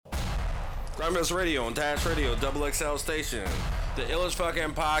Grimehouse Radio and Dash Radio, Double XL Station. The illest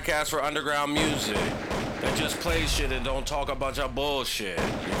fucking podcast for underground music that just plays shit and don't talk a bunch of bullshit.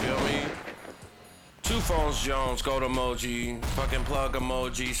 You feel me? Two Phones Jones, Gold Emoji, fucking plug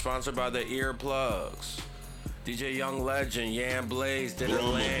emoji, sponsored by the Earplugs. DJ Young Legend, Yan Blaze, Dinner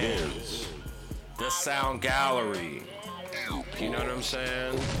Lands. The Sound Gallery. You know what I'm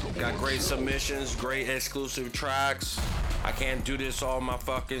saying? Got great submissions, great exclusive tracks. I can't do this all my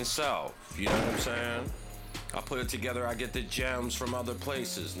fucking self. You know what I'm saying? I put it together, I get the gems from other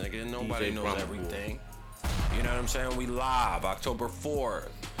places, nigga. Nobody knows everything. You know what I'm saying? We live October 4th.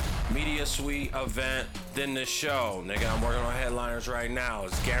 Media Suite event, then the show. Nigga, I'm working on headliners right now.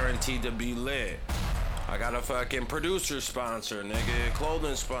 It's guaranteed to be lit. I got a fucking producer sponsor, nigga.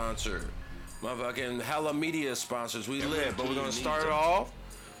 Clothing sponsor. Motherfucking hella media sponsors. We lit. But we're gonna start it off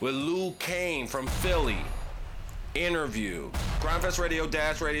with Lou Kane from Philly. Interview. Grimefest Radio,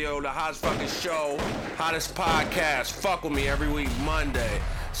 Dash Radio, the hottest fucking show, hottest podcast. Fuck with me every week, Monday.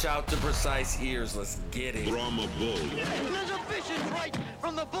 Shout to Precise Ears. Let's get it. Brahma Bull. There's a vision right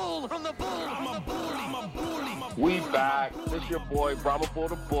from the bull, from the bull. I'm a bully. We back. This your boy, Brahma Bull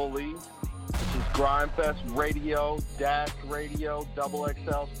the Bully. This is Grimefest Radio, Dash Radio, Double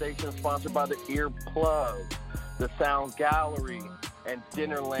XL Station, sponsored by the Earplugs, the Sound Gallery, and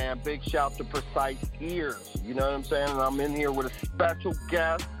Dinnerland. Big shout to Precise Ears. You know what I'm saying? And I'm in here with a special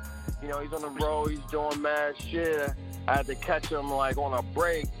guest. You know, he's on the road. He's doing mad shit. I had to catch him like on a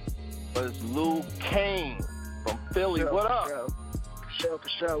break. But it's Lou Kane from Philly. What up? For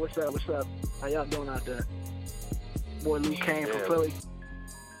sure. What's up? How y'all doing out there? Boy, Lou Kane from Philly.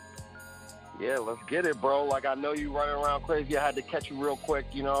 Yeah, let's get it, bro. Like, I know you running around crazy. I had to catch you real quick,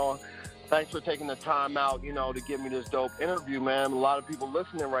 you know. Thanks for taking the time out, you know, to give me this dope interview, man. A lot of people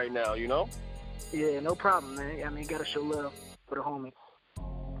listening right now, you know? Yeah, no problem, man. I mean, gotta show love for the homie.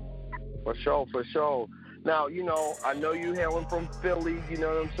 For sure. Now, you know, I know you hailing from Philly, you know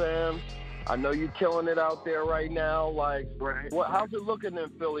what I'm saying? I know you killing it out there right now. Like, how's it looking in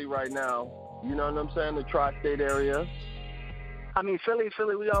Philly right now? You know what I'm saying? The tri-state area. I mean, Philly,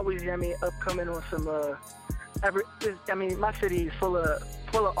 we always, upcoming on some, my city is full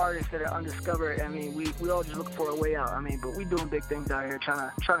of artists that are undiscovered. I mean, we all just look for a way out. I mean, but we doing big things out here,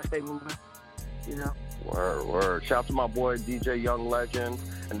 trying to stay moving, you know. Word. Shout out to my boy DJ Young Legend,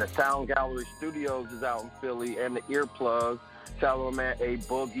 and the Sound Gallery Studios is out in Philly, and the Earplugs. Shout out to my man A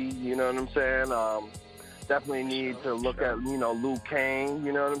Boogie, you know what I'm saying? Definitely need to look at, you know, Lou Kane,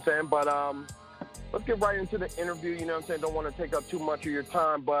 you know what I'm saying? But let's get right into the interview, you know what I'm saying? Don't want to take up too much of your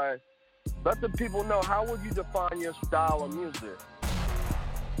time, but let the people know, how would you define your style of music?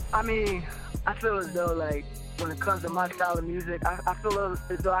 I mean, I feel as though, like, when it comes to my style of music, I feel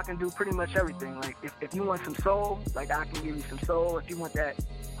as though I can do pretty much everything. Like, if you want some soul, like, I can give you some soul. If you want that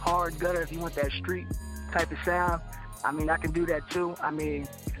hard gutter, if you want that street type of sound, I mean, I can do that too. I mean,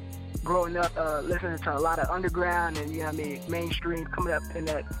 growing up, listening to a lot of underground and, you know what I mean, mainstream, coming up in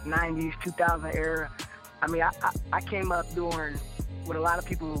that 90s, 2000 era, I mean, I came up during what a lot of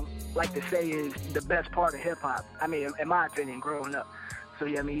people like to say is the best part of hip-hop. I mean, in my opinion, growing up. So,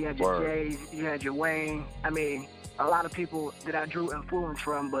 yeah, I mean, you had your Jays, you had your Wayne. I mean, a lot of people that I drew influence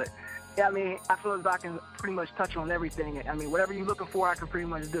from. But, yeah, I mean, I feel as though I can pretty much touch on everything. I mean, whatever you're looking for, I can pretty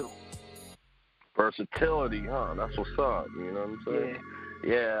much do. Versatility, huh? That's what's up. You know what I'm saying?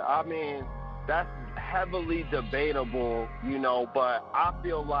 Yeah, I mean, that's heavily debatable, you know, but I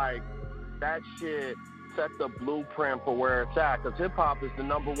feel like that shit set the blueprint for where it's at, because hip-hop is the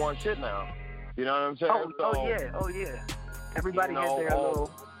number one shit now. You know what I'm saying? Oh, yeah. Everybody has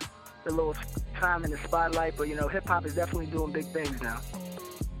their little time in the spotlight, but, you know, hip-hop is definitely doing big things now.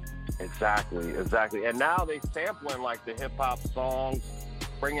 Exactly. And now they sampling, like, the hip-hop songs,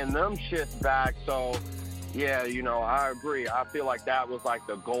 bringing them shits back. So, yeah, you know, I agree. I feel like that was, like,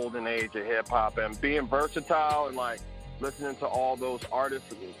 the golden age of hip-hop. And being versatile and, like, listening to all those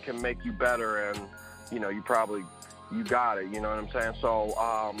artists can make you better. And, you know, you got it. You know what I'm saying?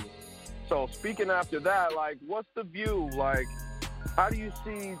 So speaking after that, like, what's the view? Like, how do you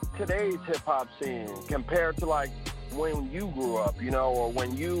see today's hip-hop scene compared to, like, when you grew up, you know, or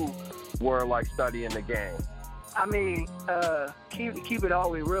when you were, like, studying the game? I mean, keep it all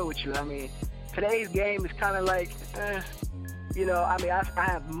the way real with you. I mean, today's game is kind of like, you know, I mean, I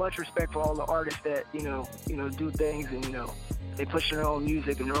have much respect for all the artists that, you know, do things and, you know, they push their own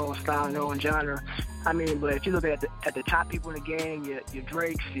music and their own style and their own genre. I mean, but if you look at the top people in the game, your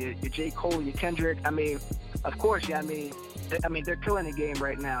Drakes, your J. Cole, your Kendrick, I mean, of course, yeah, I mean, they're killing the game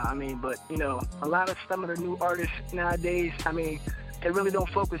right now. I mean, but, you know, a lot of some of the new artists nowadays, I mean, they really don't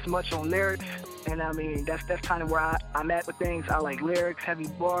focus much on lyrics. And, I mean, that's kind of where I'm at with things. I like lyrics, heavy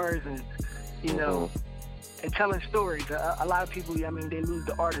bars, and you know, and telling stories. A lot of people, I mean, they lose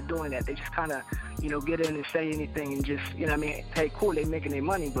the art of doing that. They just kind of, you know, get in and say anything and just, you know what I mean, hey, cool, they making their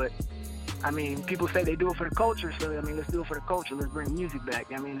money, but, I mean, people say they do it for the culture, so, I mean, let's do it for the culture. Let's bring music back.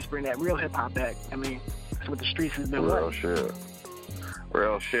 I mean, let's bring that real hip-hop back. I mean, that's what the streets has been Real like. shit.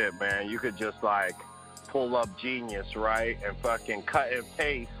 Real shit, man. You could just, like, pull up Genius, right, and fucking cut and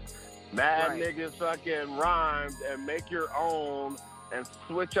paste mad niggas fucking rhymes and make your own and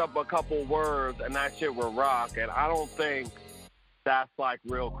switch up a couple words, and that shit will rock. And I don't think that's, like,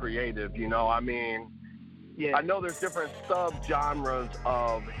 real creative, you know? I mean, Yeah. I know there's different sub-genres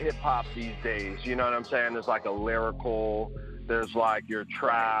of hip-hop these days, you know what I'm saying? There's, like, a lyrical, there's, like, your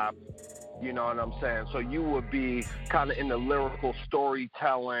trap, you know what I'm saying? So you would be kind of in the lyrical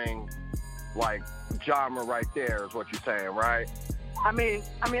storytelling, like, genre right there is what you're saying, right? I mean,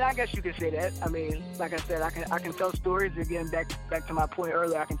 I guess you could say that. I mean, like I said, I can tell stories. Again, back to my point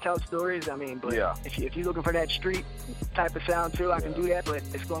earlier, I can tell stories. I mean, but if you're looking for that street type of sound too, I can do that. But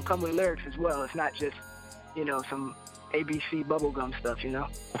it's gonna come with lyrics as well. It's not just, you know, some ABC bubblegum stuff, you know.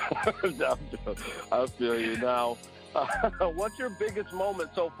 I feel you now. What's your biggest moment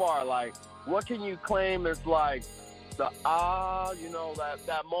so far? Like, what can you claim is like the you know,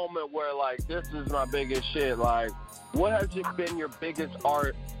 that moment where like this is my biggest shit? Like, what has been your biggest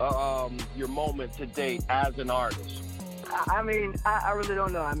your moment to date as an artist? I mean, I really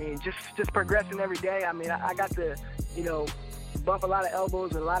don't know. I mean, just progressing every day. I mean, I got to, you know, bump a lot of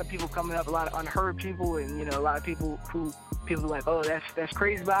elbows with a lot of people coming up, a lot of unheard people, and, you know, a lot of people are like, oh, that's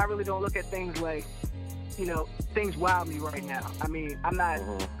crazy. But I really don't look at things like, you know, things wow me right now. I mean, I'm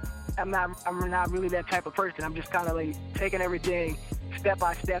not really that type of person. I'm just kind of like taking everything step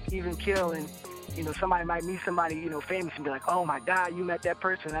by step, even kill, and, you know, somebody might meet somebody, you know, famous and be like, oh my God, you met that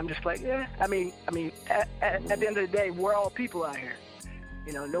person. I'm just like, yeah. I mean, at the end of the day, we're all people out here.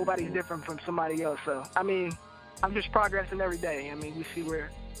 You know, nobody's different from somebody else. So, I mean, I'm just progressing every day. I mean, we see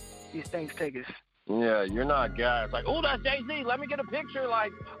where these things take us. Yeah, you're not guys like, oh, that's Jay-Z. Let me get a picture.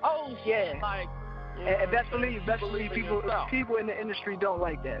 Like, oh, yeah. Like, and best believe people in the industry don't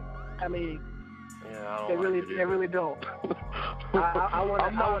like that. I mean, they really don't.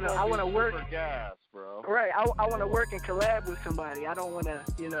 I want to work. Gas, bro. Right. I want to work and collab with somebody. I don't want to,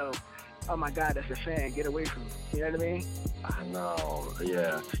 you know, oh my God, that's a fan. Get away from me. You know what I mean? I know.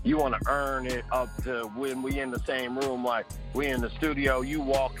 Yeah. You want to earn it up to when we in the same room, like we in the studio. You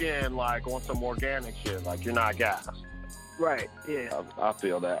walk in like on some organic shit, like you're not gas. Right. Yeah. I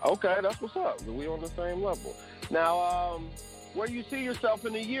feel that. Okay, that's what's up. We on the same level. Now, where you see yourself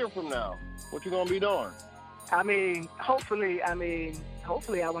in a year from now? What you gonna be doing? I mean, hopefully I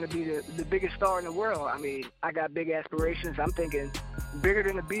want to be the biggest star in the world. I mean, I got big aspirations. I'm thinking bigger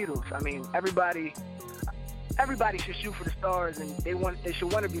than the Beatles. I mean, everybody should shoot for the stars, and they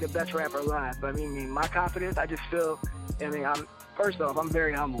should want to be the best rapper alive. But I mean, my confidence, I just feel, I mean, I'm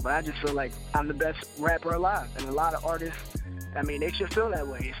very humble, but I just feel like I'm the best rapper alive. And a lot of artists, I mean, they should feel that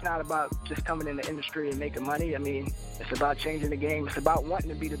way. It's not about just coming in the industry and making money. I mean, it's about changing the game. It's about wanting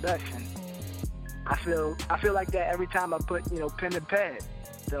to be the best. And I feel like that every time I put, you know, pen to pad.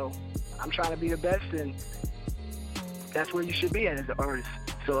 So I'm trying to be the best, and that's where you should be at as an artist.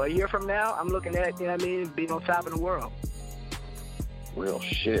 So a year from now, I'm looking at, you know what I mean, being on top of the world. Real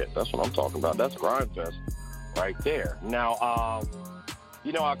shit. That's what I'm talking about. That's Grindfest right there. Now,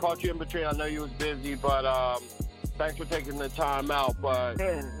 you know, I caught you in between. I know you was busy, but thanks for taking the time out. But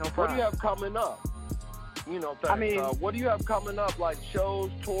yeah, no problem. What do you have coming up? You know, thanks. I mean, what do you have coming up? Like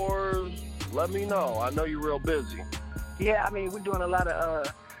shows, tours? Let me know. I know you're real busy. Yeah, I mean, we're doing a lot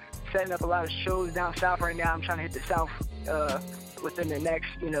of setting up a lot of shows down south right now. I'm trying to hit the south within the next,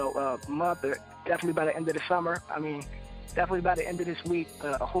 you know, month, or definitely by the end of the summer. I mean, definitely by the end of this week,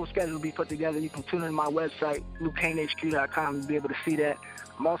 a whole schedule will be put together. You can tune in to my website, LukeKaneHQ.com, and be able to see that.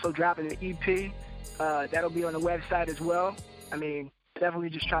 I'm also dropping an EP. That'll be on the website as well. I mean,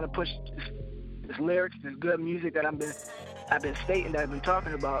 definitely just trying to push this lyrics, this good music that I've been stating, that I've been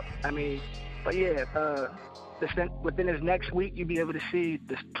talking about. I mean, but yeah, within this next week, you'll be able to see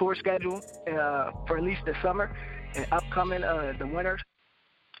the tour schedule for at least the summer, and upcoming the winter,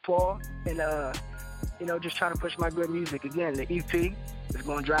 fall, and you know, just trying to push my good music. Again, the EP is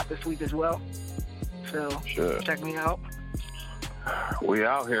going to drop this week as well. So check me out. We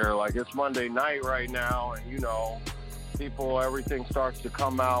out here like it's Monday night right now, and you know, everything starts to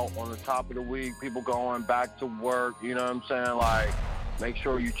come out on the top of the week. People going back to work. You know what I'm saying? Like, make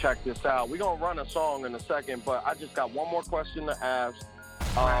sure you check this out. We're gonna run a song in a second, but I just got one more question to ask.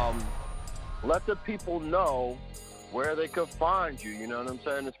 Let the people know where they could find you. You know what I'm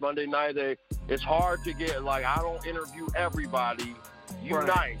saying? It's Monday night. It's hard to get, like, I don't interview everybody,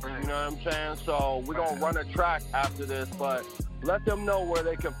 unite. You know what I'm saying? So we're going to run a track after this, but let them know where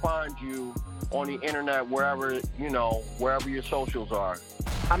they can find you on the internet, wherever your socials are.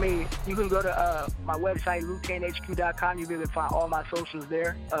 I mean, you can go to my website, LouKaneHQ.com. You'll be able to find all my socials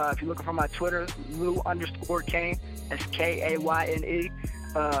there. If you're looking for my Twitter, Lou_Kane. That's Kayne.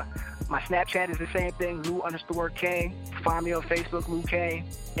 My Snapchat is the same thing, Lou_Kane. Find me on Facebook, Lou Kane.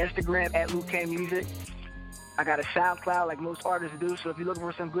 Instagram, @LouKaneMusic. I got a SoundCloud like most artists do, so if you're looking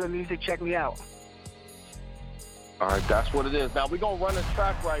for some good music, check me out. All right, that's what it is. Now, we're going to run a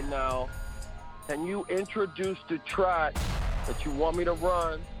track right now. Can you introduce the track that you want me to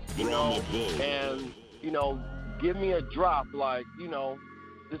run, and, give me a drop, like,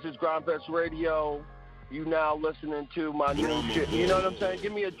 this is Grindfest Radio. You now listening to my new shit. You know what I'm saying?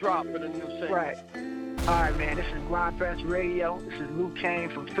 Give me a drop for the new single. Right. All right, man. This is Grindfest Radio. This is Lou Kane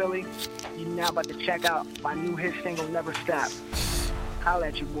from Philly. You now about to check out my new hit single, Never Stop. Holla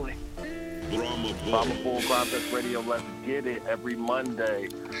at you, boy. Brahma Bull, Grindfest Radio. Let's get it every Monday.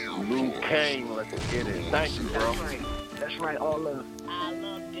 Lou Kane, let's get it. Thank you, bro. That's right. All love.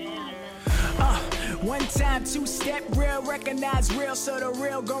 One time, two-step, real, recognize real, so the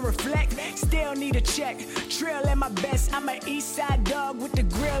real gon' reflect. Still need a check, trill at my best. I'm an east side dog with the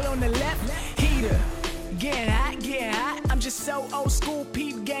grill on the left. Heater, getting hot. I'm just so old school,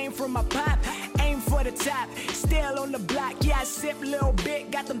 peep game from my pop. Aim for the top, still on the block. Yeah, I sip a little bit,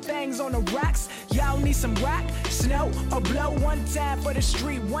 got them things on the rocks. Y'all need some rock, snow, or blow. One time for the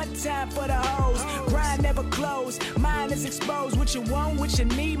street, one time for the hoes. Grind never close, mine is exposed. What you want, what you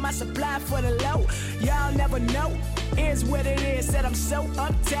need, my supply for the low. Y'all never know, is what it is. Said I'm so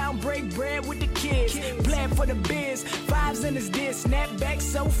uptown, break bread with the kids. Plan for the biz, vibes in this diss. Snap back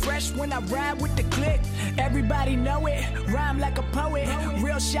so fresh when I ride with the click. Everybody know it, rhyme like a poet.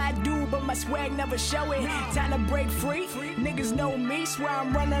 Real shy dude, but my swag never show it. Time to break free, niggas know me. Swear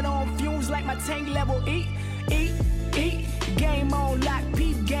I'm running on fumes like my tank level E. Game on lock,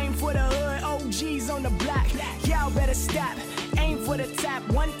 peep game for the hood. OGs on the block, y'all better stop. Aim for the top,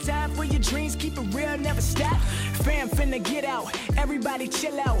 one time for your dreams. Keep it real, never stop. Fam finna get out, everybody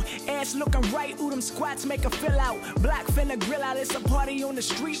chill out. Ass looking right, ooh them squats make a fill out. Block finna grill out, it's a party on the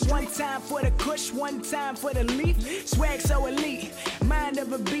street. One time for the kush, one time for the leaf. Swag so elite, mind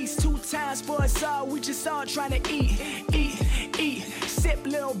of a beast. Two times for us all, we just all tryna eat. Sip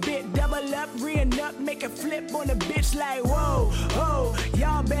little bit, double up, re-up, make a flip on the bitch like whoa.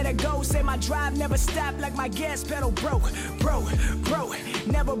 Y'all better go, say my drive never stop like my gas pedal broke.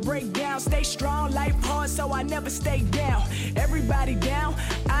 Never break down, stay strong, life hard, so I never stay down. Everybody down,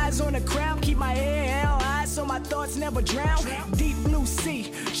 eyes on the crown, keep my head held high so my thoughts never drown. Deep blue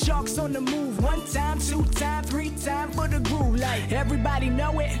sea, sharks on the move. One time, two time, three time for the groove. Like everybody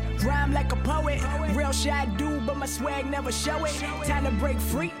know it, rhyme like a poet. Real shy dude, but my swag never show it. Time to break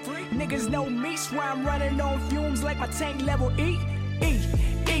free, niggas know me. Swear I'm running on fumes like my tank level E.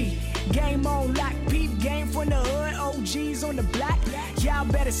 Game on lock, peep game from the hood. OGs on the block, y'all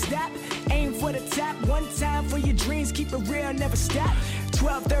better stop. Aim for the top, one time for your dreams. Keep it real, never stop.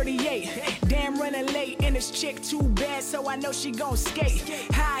 12:38, damn running late. And this chick too bad, so I know she gon' skate.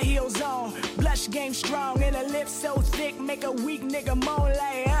 High heels on, blush game strong. And her lips so thick, make a weak nigga moan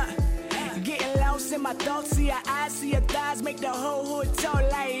like Getting lost in my thoughts, see her eyes, see her thighs. Make the whole hood talk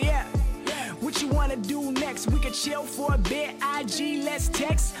like yeah. What you wanna do next? We could chill for a bit. IG, let's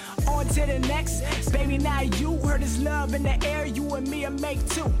text. On to the next. Baby, now you heard this love in the air. You and me a make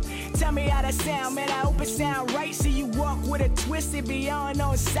two. Tell me how that sound, man. I hope it sound right. See you walk with a twist, it be on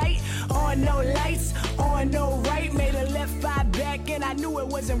sight. On no lights, on no right. Made a left 5 back and I knew it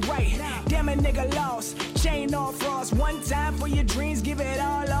wasn't right. Damn a nigga lost. Chain on frost. One time for your dreams, give it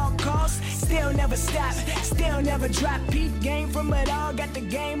all costs. Still never stop, still never drop. Peep game from it all, got the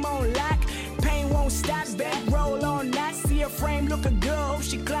game on lock. Pain won't stop, back roll on not. See her frame looking good, hope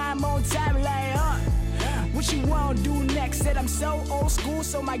she climb on top like what you wanna do next? Said I'm so old school,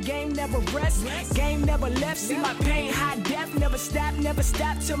 so my game never rests. Game never left, see my pain high def. Never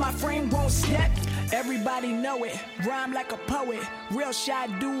stop till my frame won't step. Everybody know it, rhyme like a poet. Real shy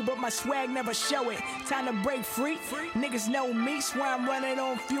dude, but my swag never show it. Time to break free, niggas know me. Swear I'm running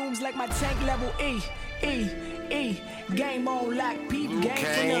on fumes like my tank level E. Game on lock, peep game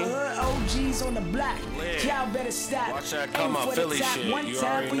from the hood. OGs on the block, y'all better stop. Watch that come up, Philly shit. One you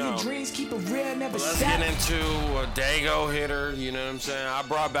time already for know. your dreams, keep it real, never Let's stop. get into a Dago hitter, you know what I'm saying? I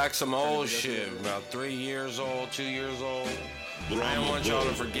brought back some old shit, about 3 years old, 2 years old. I didn't want y'all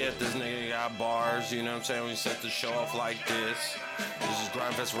to forget this nigga got bars, you know what I'm saying? We set the show off like this. This is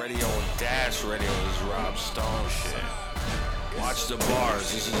Grindfest Radio and Dash Radio. This is Rob Stone shit. Watch the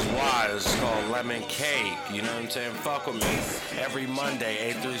bars. This is why. This is called Lemon Cake. You know what I'm saying? Fuck with me. Every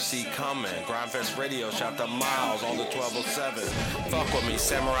Monday, A3C coming. Grindfest Radio. Shout to Miles on the 1207. Fuck with me,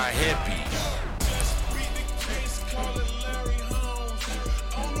 Samurai Hippies.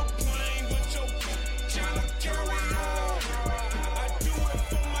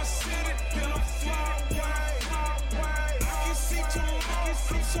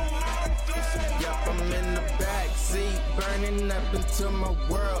 Burning up until my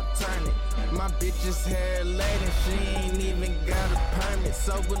world turning. My bitch's hair laden, she ain't even got a permit.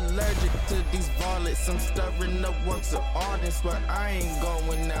 So allergic to these varlets, I'm stirring up works of art. And swear I ain't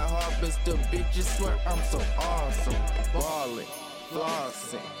going that hard, but still bitches swear I'm so awesome. Ballin',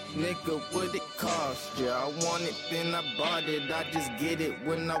 flossing, nigga, what it cost ya? I want it, then I bought it. I just get it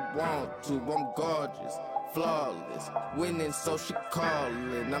when I want to. I'm gorgeous, flawless, winning, so she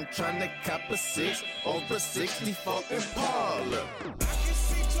callin'. I'm tryna cop a 6 over 64 Impala.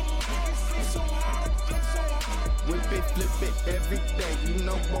 Whip it, flip it every day. You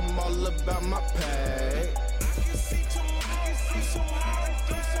know I'm all about my pay.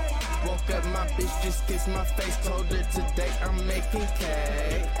 Woke up, my bitch just kissed my face. Told her today I'm making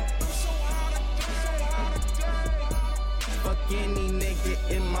cake. Fuck any nigga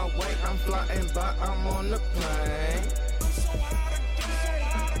in my way. I'm flying by, I'm on the plane.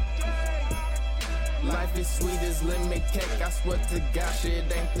 Life is sweet as lemon cake. I swear to God,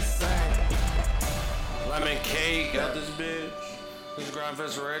 shit ain't the same. Lemon Cake got this bitch. This is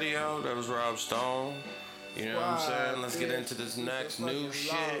Grindfest Radio. That was Rob Stone. You know what I'm saying? Let's get into this next new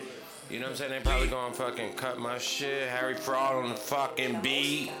shit. You know what I'm saying? They probably gonna fucking cut my shit. Harry Fraud on the fucking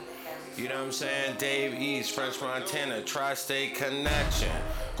beat. You know what I'm saying? Dave East, French Montana, Tri-State Connection,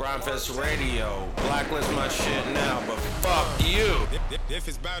 Grindfest Radio. Blacklist my shit now, but fuck you. If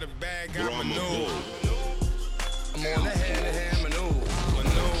it's about a bag, I'm a new. I'm on the hand-to-hand maneuver.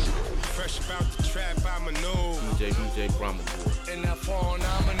 Fresh about the trap, I'm a new. DJ Brahma. In that phone,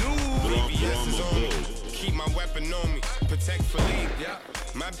 I'm a new. BBS is on me. Keep my weapon on me. Protect Philippe. Yeah.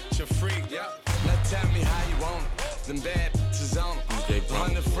 My bitch a freak. Yeah. Now tell me how you want it. Them bad bitches on it.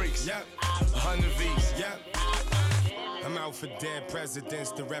 100 freaks. Yeah. 100 V's. Yeah. I'm out for dead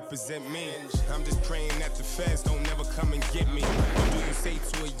presidents to represent me. I'm just praying that the feds don't never come and get me. What do you say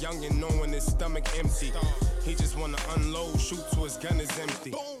to a youngin' knowing his stomach empty? He just wanna unload, shoot till his gun is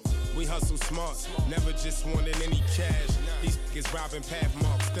empty. We hustle smart, never just wanted any cash. These niggas robbing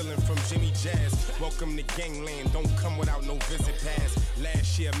Pathmark, stealing from Jimmy Jazz. Welcome to gangland, don't come without no visit pass.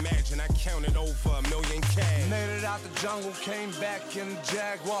 Last year, imagine I counted over $1 million cash. Made it out the jungle, came back in the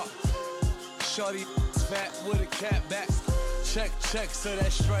Jaguar. Shorty fat with a cat back. Check, so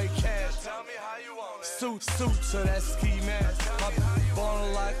that's straight cash. Tell me how you want it. Suit, so that's ski mask. My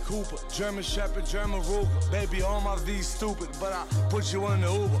ballin' like Cooper. German Shepherd, German Ruger. Baby, all my V's stupid, but I put you in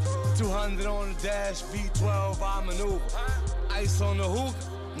the Uber. 200 on the dash, V12, I maneuver. Ice on the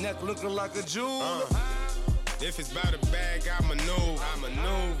hookah, neck looking like a jewel. If it's about a bag, I maneuver.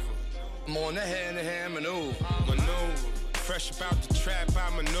 I'm on the hand-to-hand maneuver. Fresh about the trap, I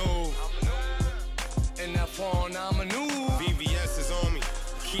maneuver. In that phone, I'm a new. BBS is on me.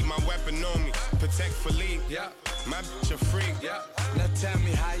 Keep my weapon on me. Protect Philippe. Yeah. My bitch a freak. Yeah. Now tell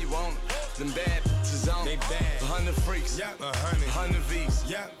me how you want it. Them bad bitches on They bad. 100 freaks. Yeah. 100 V's.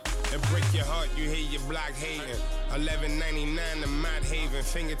 Yeah. It break your heart, you hear your block hating. $11.99 to Mott Haven.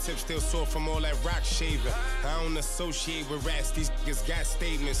 Fingertips still sore from all that rock shaving. I don't associate with rats, these niggas got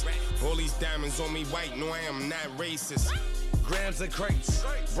statements. All these diamonds on me white, no I am not racist. Grams and crates.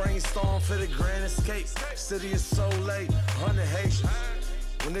 Brainstorm for the grand escape. City is so late. 100 Haitians.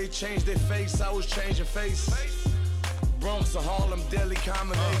 When they changed their face, I was changing face. Bronx or Harlem, deadly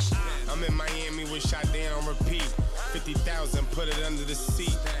combination. I'm in Miami with Sade on repeat. 50,000, put it under the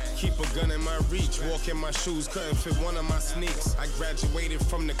seat. Keep a gun in my reach. Walk in my shoes, couldn't fit one of my sneaks. I graduated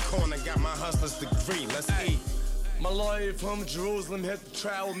from the corner, got my hustler's degree. Let's eat. My lawyer from Jerusalem hit the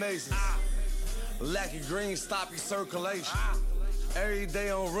trial with Masons. Lackey green, stop your circulation. Every day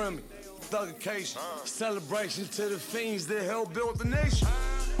on Remy, thuggication. Celebration to the fiends that helped build the nation.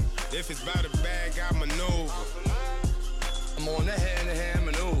 If it's about a bag, I maneuver. I'm on the hand-to-hand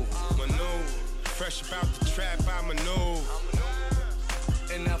maneuver. Fresh about the trap, I maneuver.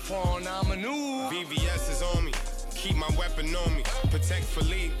 In that phone, I'm a new. BBS is on me. Keep my weapon on me. Protect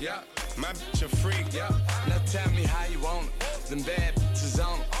Philippe. Yeah. My bitch a freak. Yeah. Now tell me how you want it. Them bad bitches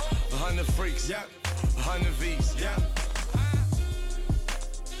on it. 100 freaks. Yeah. 100 V's. Yeah.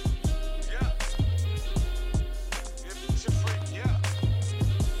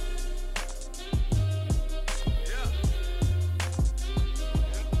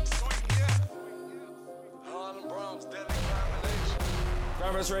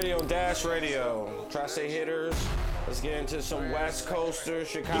 Groundfest Radio and Dash Radio. Tri-State hitters. Let's get into some West Coasters,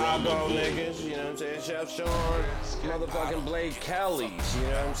 Chicago niggas, you know what I'm saying? Chef Sean, motherfucking Blake Kelly's, you know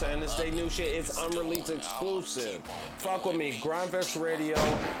what I'm saying? This they new shit, it's unreleased exclusive. Fuck with me, Groundfest Radio,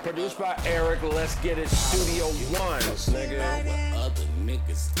 produced by Eric, let's get it, Studio One, nigga. Other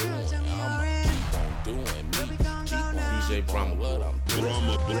niggas doing, I'ma keep on doing me. Keep on DJ Brahma, what I'm doing.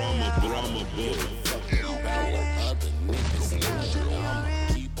 Other niggas doing, I'ma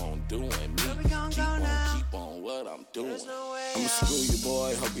keep on doing me. Keep on what I'm doing. I'ma school you,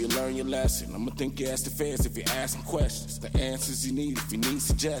 boy. Hope you learn your lesson. I'ma think you ask the fans if you ask them questions. The answers you need if you need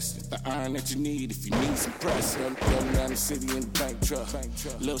suggestions. The iron that you need if you need some press. Going down the city in the bank truck.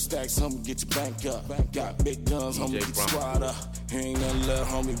 Little stacks, homie, get your bank up. Got big guns, homie, get your squad up. Ain't nothing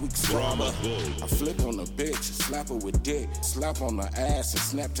left, homie, we can swap up. I flip on the bitch and slap her with dick. Slap on her ass and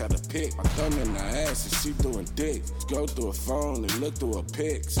Snapchat a pic. I thumb in her ass and she doing dick. Go through her phone and look through her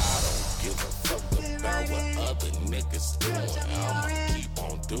pics. I don't give a fuck about what other niggas doing. I'ma keep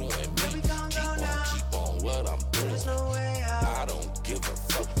on doing me. Keep on what I'm doing. I don't give a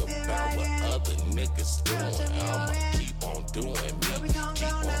fuck about what other niggas doing. I'ma keep on doing me.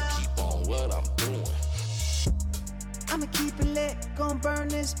 Keep on what I'm doing. I'ma keep it lit, gon' burn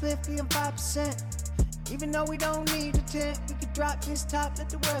this spliffy on 5%. Even though we don't need a tent, we could drop this top, let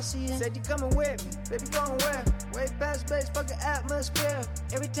the world see it. Said you coming with me, baby going where? Way past space, fucking atmosphere.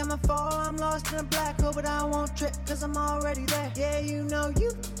 Every time I fall, I'm lost in a black hole, but I won't trip, cause I'm already there. Yeah, you know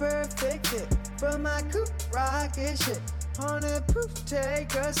you perfect fit for my coupe rocket shit. 100 proof,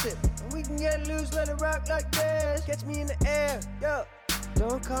 take a sip, and we can get loose, let it rock like this. Catch me in the air, yo.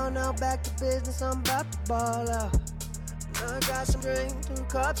 Don't call now, back to business, I'm about to ball out. I got some drink, 2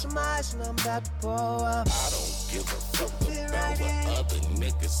 cups of ice, and I'm about to pour up. I don't give a fuck about what other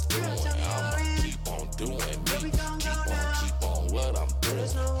niggas doing. I'ma keep on doing me. Keep on what I'm doing.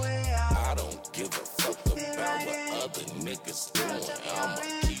 I don't give a fuck about what other niggas doing. I'ma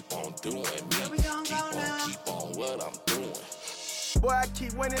keep on doing me. Keep on what I'm doing. Boy, I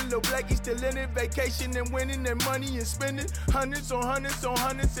keep winning, Lil Blackie still in it. Vacation and winning and money and spending. Hundreds on hundreds on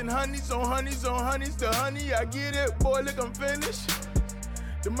hundreds and honeys on honeys on honeys. The honey, I get it, boy, look, I'm finished.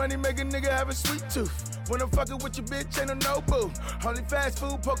 The money make a nigga have a sweet tooth. When I'm fucking with your bitch, ain't no boo. Only fast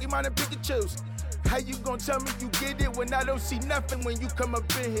food, Pokemon and Pikachu's. How you gon' tell me you get it when I don't see nothing when you come up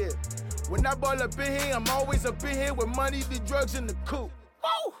in here? When I ball up in here, I'm always up in here with money, the drugs, and the coupe.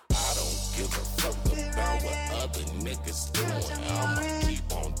 Woo! I don't give a fuck about what other niggas doing. I'ma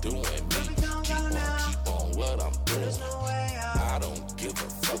keep on doing me. Keep on what I'm doing. I don't give a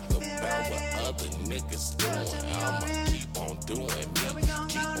fuck about what other niggas doing. I'ma keep on doing me.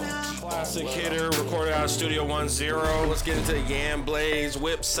 Classic hitter, recorded out of Studio 10. Let's get into Yam Blaze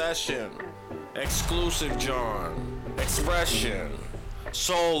Whip Session. Exclusive John. Expression.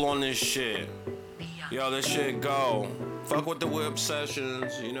 Soul on this shit. Yo, this shit go. Fuck with the Whip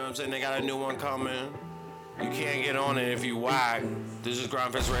Sessions, you know what I'm saying? They got a new one coming. You can't get on it if you whack. This is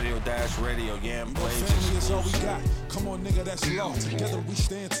Groundfest Radio Dash Radio. Yam Blaze. Family is all we got. Come on, nigga, that's law. Together we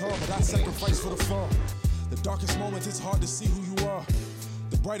stand tall, but I sacrifice for the fall. The darkest moments, it's hard to see who you are.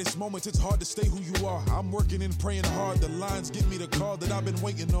 The brightest moments, it's hard to stay who you are. I'm working and praying hard. The lines give me the call that I've been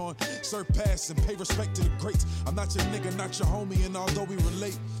waiting on. Surpass and pay respect to the greats. I'm not your nigga, not your homie, and although we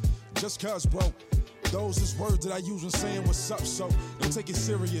relate, just cuz, bro. Those is words that I use when saying what's up, so don't take it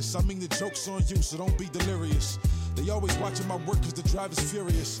serious. I mean the joke's on you, so don't be delirious. They always watching my work cause the drive is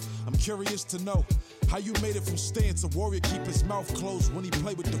furious. I'm curious to know how you made it from stance. A warrior keep his mouth closed when he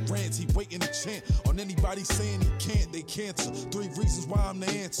play with the rants. He waiting to chant on anybody saying he can't, they cancel. 3 reasons why I'm the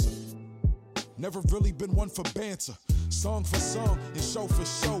answer. Never really been one for banter. Song for song and show for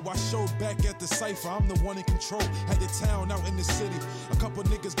show. I showed back at the cypher, I'm the one in control. Had the town out in the city. A couple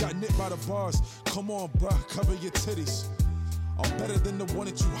niggas got nipped by the bars. Come on, bruh, cover your titties. I'm better than the one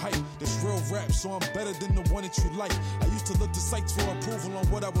that you hype. This real rap, so I'm better than the one that you like. I used to look to sites for approval on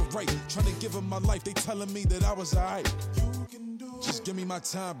what I would write. Trying to give them my life, they telling me that I was alright. Just give me my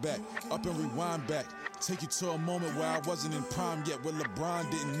time back, up and rewind back. Take you to a moment where I wasn't in prime yet, where LeBron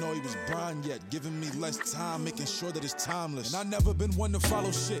didn't know he was Brian yet. Giving me less time, making sure that it's timeless. And I never been one to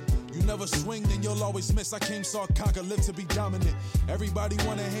follow shit. You never swing, then you'll always miss. I came, saw, conquer, live to be dominant. Everybody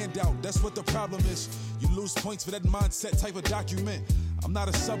want a handout, that's what the problem is. You lose points for that mindset type of document. I'm not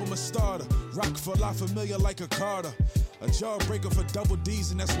a sub, I'm a starter. Rock for La Familia like a Carter. A jawbreaker for double D's,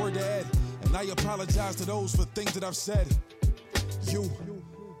 and that's word to Ed. And I apologize to those for things that I've said. You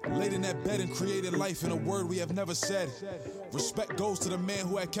laid in that bed and created life in a word we have never said. Respect goes to the man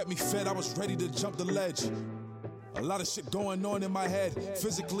who had kept me fed. I was ready to jump the ledge. A lot of shit going on in my head.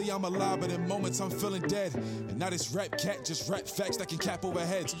 Physically I'm alive, but in moments I'm feeling dead. And now this rap cat just rap facts that can cap over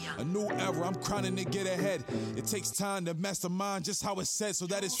heads. A new era, I'm grinding to get ahead. It takes time to mastermind just how it's said, so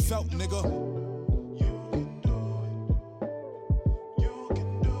that it's felt, nigga.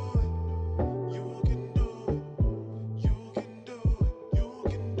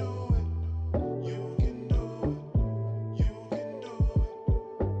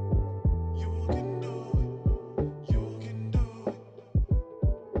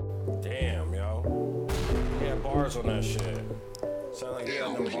 On that shit. Sound like he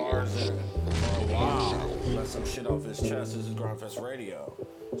had them bars in for a while. Let some shit off his chest. This is Grindfest Radio.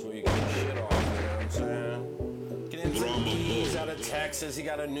 That's where you get your shit off, you know what I'm saying? Get into He's out of Texas. He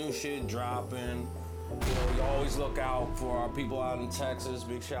got a new shit dropping. You know, we always look out for our people out in Texas.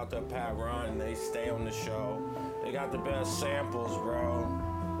 Big shout to Pat Ryan. They stay on the show. They got the best samples, bro.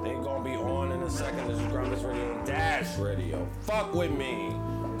 They gonna be on in a second. This is Grindfest Radio Dash Radio. Fuck with me.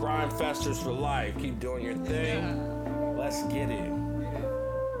 Grindfesters for life. Keep doing your thing. Let's get it. Bitch,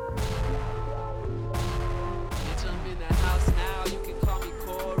 I'm in the house now. You can call me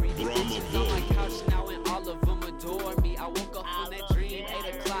Corey. Bitches on my couch now and all of them adore me. I woke up from that dream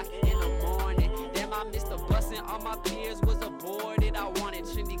 8 o'clock in the morning. Damn, I missed the bus and all my peers was aborted. I wanted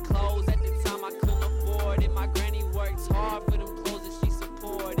trendy clothes. At the time, I couldn't afford it. My granny worked hard for them clothes that she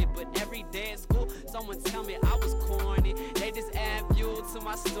supported. But every day at school, someone tell me I was corny. They just add fuel to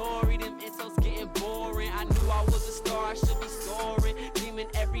my story. Them insults getting boring. I knew I was a star, I should be soaring. Dreaming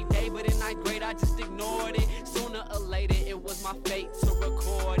every day, but in 9th grade I just ignored it. Sooner or later it was my fate to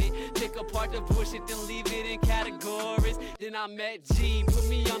record it. Pick apart the bullshit, then leave it in categories. Then I met G, put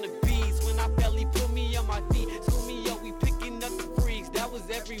me on the beats. When I fell, he put me on my feet. School me up, we picking up the freaks. That was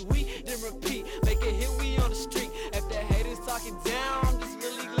every week, then repeat. Make a hit, we on the street. If the haters talking down, I'm just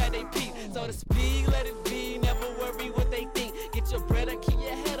really glad they peep. So to speak, let it be, never worry what they think. Get your bread up, keep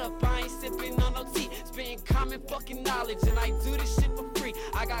your head up, I ain't sipping on no tea. Spitting common fucking knowledge, and I do this shit for free.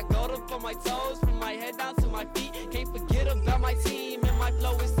 I got gold up on my toes, from my head down to my feet. Can't forget about my team, and my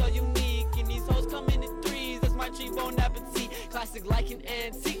flow is so unique. And these hoes come in threes, that's my tree bone appetite. Classic like an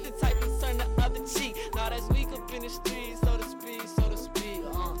antique, the type of turn the other cheek. Now that's weak up in the streets, so to speak, so to speak,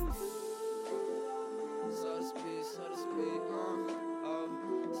 So to speak, so to speak, oh,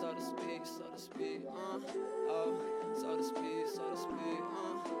 so to speak, so to speak, oh, so to speak, so to speak,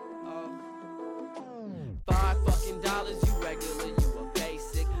 oh. $5 you regular, you a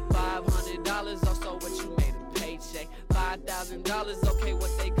basic. $500 also what you made a paycheck. $5,000, okay,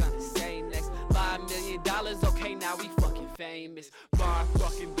 what they gonna say next? $5 million, okay, now we fucking famous.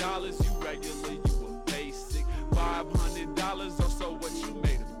 $5 you regular, you a basic. $500 also what you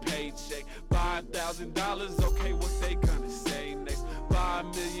made a paycheck. $5,000, okay, what they gonna say next?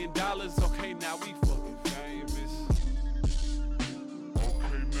 $5 million, okay, now we fucking famous.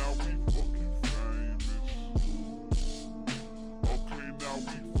 Okay, now we fucking famous. Okay, now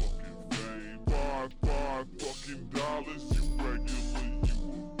we fucking famous. $5 you regular, you a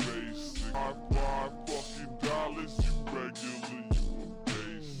basic. $5 you regular, you a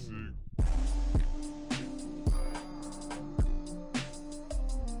basic.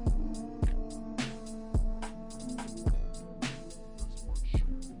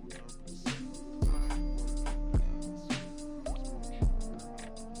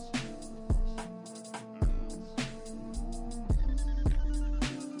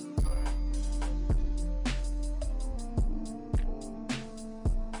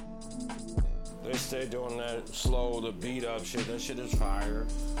 They stay doing that slow, the beat up shit. That shit is fire.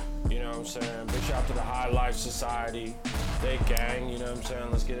 You know what I'm saying? Big shout out to the High Life Society. They gang, you know what I'm saying?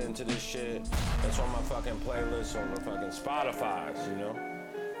 Let's get into this shit. That's on my fucking playlist on the fucking Spotify's, you know?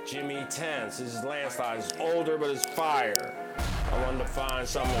 Jimmy Tense. This is Landslide. It's older, but it's fire. I wanted to find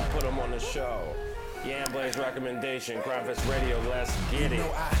something and put him on the show. Yamblade's recommendation, Grindfest Radio, let's get it. You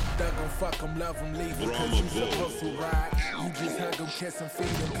know I thug 'em, fuck 'em, love 'em, leave 'em, cause you supposed to ride. You just hug 'em, kiss 'em, feed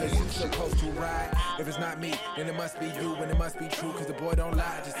 'em, cause you supposed to ride. If it's not me, then it must be you, and it must be true, cause the boy don't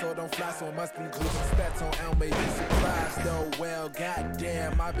lie, just so don't fly, so it must be true. Stats on Elm, maybe surprised though, well,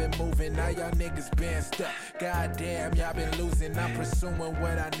 goddamn, I've been moving, now y'all niggas been stuck. Goddamn, y'all been losing, I'm pursuing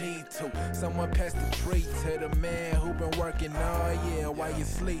what I need to. Someone pass the treat to the man who been working all year while you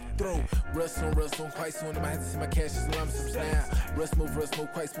sleep through. Real soon, quite soon, I'ma have to see my cash as lump sums now. Real smooth,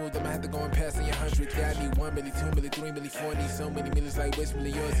 quite smooth, I'ma have to go and pass on your 100. Yeah, I need 1 million, 2 million, 3 million, 4 million, so many millions, like which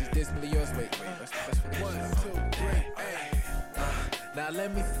million yours is this million yours? Wait, that's 1, 2, 3, hey. Now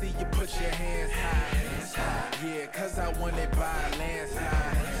let me see you put your hands high. Yeah, cause I won it by a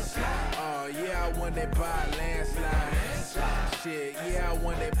landslide. Oh yeah, I won it by a landslide. Shit, yeah, I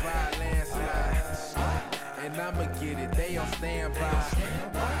won it by a landslide. and I'ma get it. They on standby.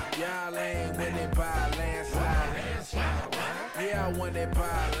 Y'all ain't winning by a landslide. Yeah, I won it by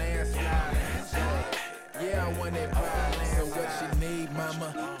a landslide. Yeah, I want it by a landslide. So what you need,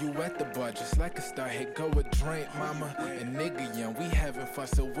 mama? You at the bar just like a star. Hey, go a drink, mama. And nigga young, we having fun,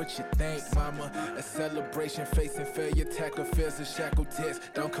 so what you think, mama? A celebration facing failure, tackle fears and shackle tears.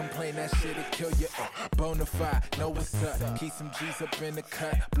 Don't complain, that shit'll kill you. Bonafide, know what's up. Keep some G's up in the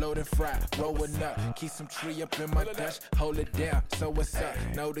cut, blowed and fried, rolling up. Keep some tree up in my Dutch, hold it down. So what's up?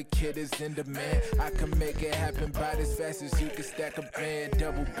 Know the kid is in demand. I can make it happen about as fast as you can stack a band.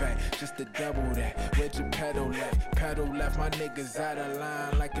 Double bang, just to double that. Where'd your pedal left? Pedal left, my niggas out of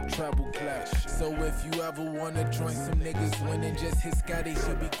line like a treble clutch. So if you ever wanna join some niggas winning, just hit Scotty,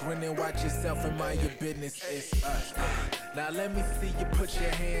 should be grinning. Watch yourself and mind your business, it's us. Now let me see you put your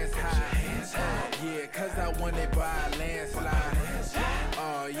hands high. Yeah, cause I won it by a landslide.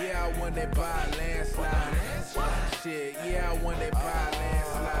 Oh yeah, I won it by a landslide. Shit, yeah, I won it by a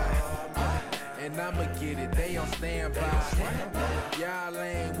landslide. And I'ma get it, they on standby. Y'all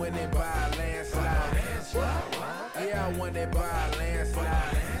ain't winning by a landslide. Yeah, I won it by a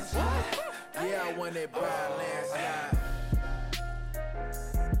landslide. Yeah, I won it by a landslide.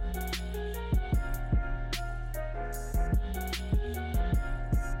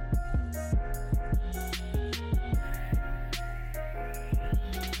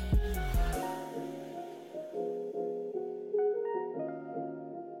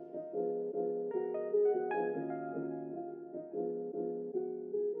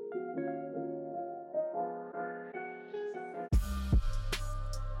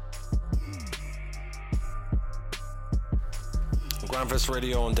 Grindfest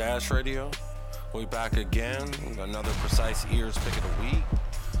Radio and Dash Radio. We back again. We got another Precise Ears pick of the week.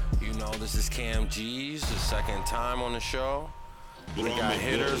 You know, this is Cam G's, the second time on the show. We got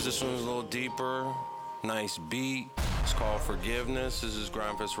hitters. This one's a little deeper. Nice beat. It's called Forgiveness. This is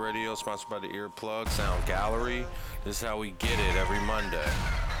Grindfest Radio, sponsored by the Earplug Sound Gallery. This is how we get it every Monday.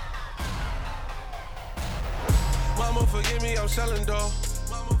 Mama, forgive me, I'm selling dough.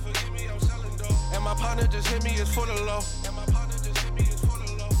 Mama, forgive me, I'm selling dough. And my partner just hit me, it's full of low.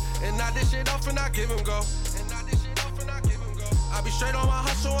 And I this shit off and I give him go. I be straight on my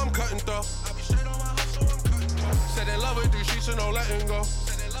hustle, I'm cutting through. Said in love with these streets and no letting go.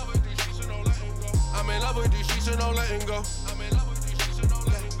 I'm in love with these streets and no letting go.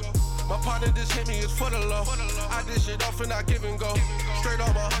 My partner just hit me, it's for the low. I dish it off and I give and go. Straight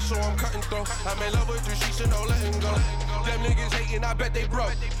on my hustle, I'm cutting through. I'm in love with the streets and no letting go. Them niggas hating, I bet they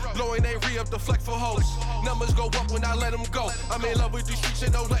broke. Blowing they re up the flex for hoes. Numbers go up when I let them go. I'm in love with the streets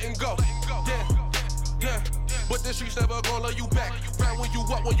and no letting go. Yeah, yeah. But the streets never gonna love you back. Right when you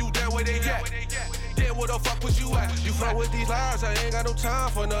up, when you down where they at. Then where the fuck was you at? You front with these lies, I ain't got no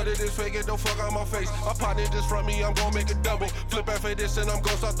time for none of this fake it, don't fuck on my face. My partner just front me, I'm gon' make it double. Flip after this and I'm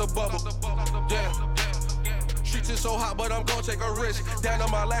gon' start the bubble. Yeah. Streets is so hot, but I'm gon' take a risk. Down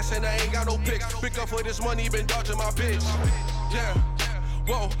on my last and I ain't got no pick. Pick up for this money, been dodging my bitch. Yeah.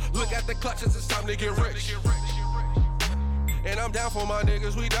 Whoa, look at the clutches, it's time to get rich. And I'm down for my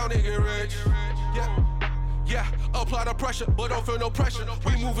niggas, we down to get rich. Yeah. Yeah, apply the pressure, but don't feel no pressure.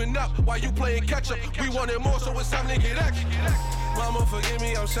 We moving up while you playing catch up. We wanted more, so it's time to get extra. Mama, forgive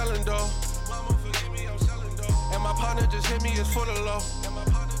me, I'm selling dough. And my partner just hit me, it's full of low.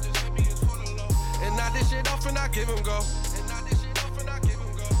 And I dish it off and I give him go.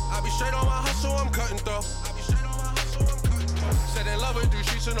 I be straight on my hustle, I'm cutting through. Said in love with these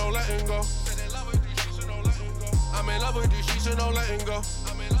streets and no letting go. I'm in love with these streets and no letting go.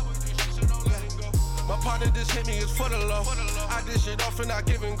 My partner just hit me, it's for the low. I dish it off and I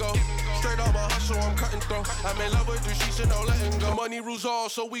give and go. Straight on my hustle, I'm cutting through. I'm in love with the streets and no letting go. Money rules all,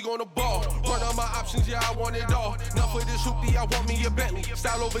 so we gonna ball. Run on my options, yeah, I want it all. Enough for this hoopty, I want me a Bentley.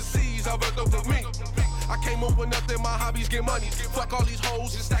 Style overseas, I worked up with me. I came up with nothing, my hobbies get money. Fuck all these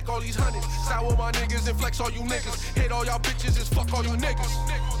hoes and stack all these hundreds. Side with my niggas and flex all you niggas. Hate all y'all bitches and fuck all you niggas.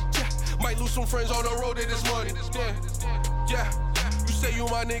 Yeah, might lose some friends on the road to this money. Yeah. You say you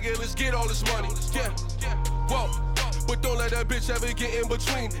my nigga, let's get all this money. Yeah, whoa. But don't let that bitch ever get in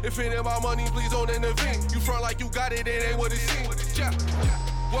between. If it ain't my money, please don't intervene. You front like you got it, it ain't what it seems. Yeah,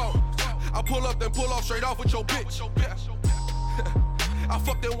 whoa. I pull up, then pull off straight off with your bitch. Yeah. I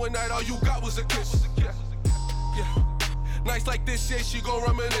fucked her one night, all you got was a kiss. Yeah. Nights like this shit, she gon'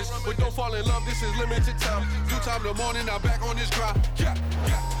 reminisce. But don't fall in love, this is limited time. Due time in the morning, I'm back on this grind. Yeah.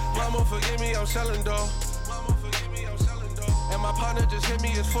 Mama, forgive me, I'm selling dough. And my partner just hit me,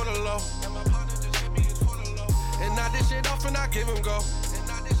 it's for the low. And I dish it off and I give him go.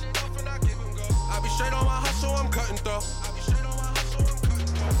 I be straight on my hustle, I'm cutting through.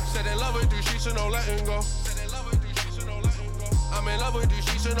 Said in love with these streets and no letting go. I'm in love with these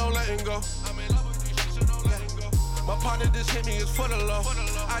streets and no letting go. My partner just hit me, it's for the low.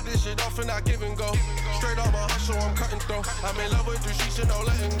 I dish it off and I give and go. Straight on my hustle, I'm cutting through. I'm in love with these streets and no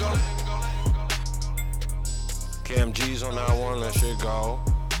letting go. Cam G's on that one, that shit go.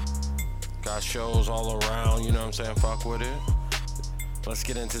 Got shows all around, you know what I'm saying? Fuck with it. Let's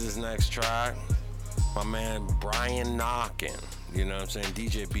get into this next track. My man Brian Knockin', you know what I'm saying?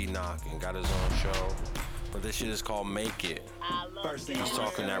 DJ B Knockin' got his own show. But this shit is called Make It. He's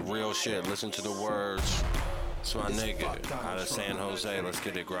talking that real shit. Listen to the words. It's my nigga out of San Jose. Let's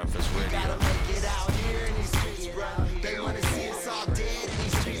get it, Grumpus Radio. Gotta make it out here in these streets, bro. They wanna see us all dead in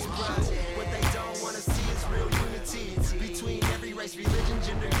these streets, bro. What they don't wanna see is real unity between every race, religion,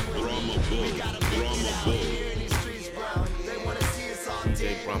 gender, you and me. We gotta make it out here in these streets, bro. They wanna see us all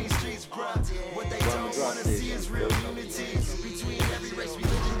dead in these streets, bro. What they don't wanna see is real unity between every race,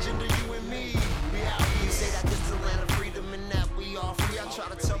 religion, gender, you and me. We out here. Say that this is the land of freedom and that we all free. I try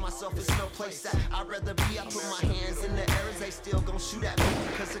to tell myself it's no place that I'd rather be. I put my hands in the air as they still gon' shoot at me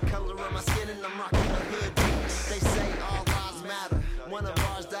because the color of my skin and I'm rocking the hood. They say all lives matter. One of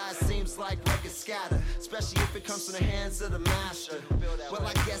ours dies, seems like records scatter, especially if it comes from the hands of the master. Well,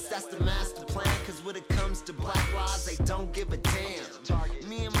 I guess that's the master plan, cause when it comes to black lives, they don't give a damn.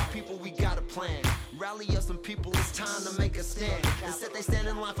 Me and my people, we got a plan. Rally up some people, it's time to make a stand. Instead, they stand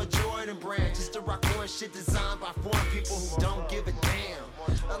in line for Jordan Brand, just to rock foreign shit designed by foreign people who don't give a damn.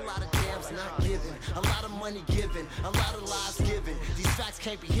 A lot of damns not given, a lot of money given, a lot of lies given. These facts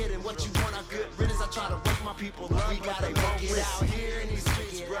can't be hidden. What you want, our good riddance. I try to wake my people up. We gotta make it out here in these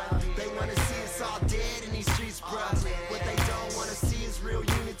streets, bro. They wanna see us all dead in these streets, bro. What they don't wanna see is real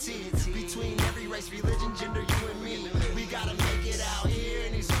unity between every race, religion, gender, you and me. We gotta make it out here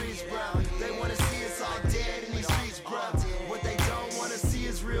in these streets, bro. They wanna see us all dead in these streets, bro. What they don't wanna see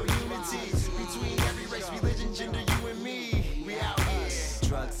is real unity between every race, religion, gender, you and me. We out here.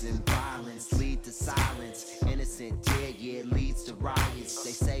 Drugs and violence lead to silence. Innocent dead, yeah, it leads to riots.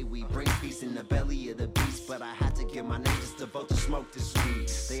 They say we bring peace in the belly of the beast, but I had to give my name just to vote to smoke this weed.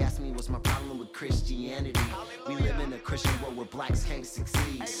 They asked me what's my problem with Christianity. We live in a Christian world where blacks can't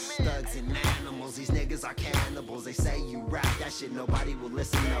succeed. Thugs and animals, these niggas are cannibals. They say you rap that shit, nobody will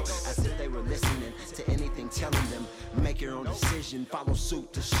listen, no. As if they were listening to anything telling them. Make your own decision, follow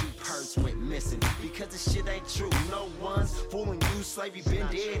suit. The sheep herds went missing because this shit ain't true. No one's fooling you, slavery been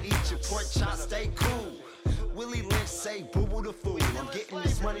dead. Eat your pork chop, stay cool. Willie Lynch say boo-boo the fool. I'm getting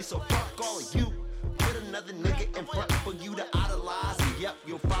this money, so fuck all of you. Put another nigga in front for you to idolize. And yep,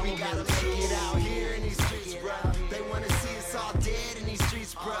 you'll follow me. We gotta make it out here in these streets, bro. They wanna see us all dead in these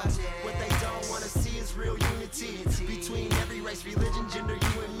streets, bro. What they don't wanna see is real unity between every race, religion, gender,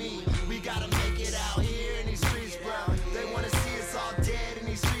 you and me. We gotta make it out here in these streets, bro. They wanna see us all dead in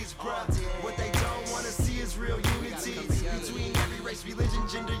these streets, bro. What they don't wanna see is real unity between every race, religion,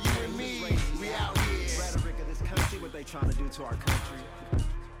 gender, you and me. We out here. Rhetoric of this country, what they trying to do to our country.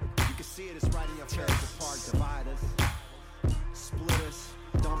 You can see it, it's right in your face. Apart, divide us, split us.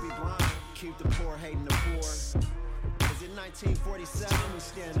 Don't be blind, keep the poor hating the poor. Cause in 1947, we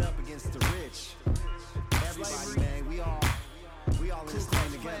stand up against the rich. Everybody, man, we all in this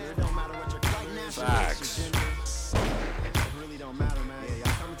thing together. It don't matter what your white nationality, it really don't matter, man. Yeah,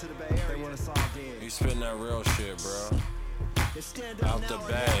 y'all coming to the Bay Area, they want us all dead. You spitting that real shit, bro. Out the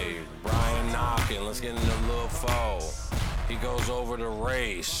Bay, Brian Knockin'. Let's get into Lil Foe. He goes over the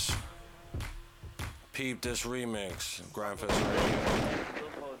race. Peep this remix, Grindfest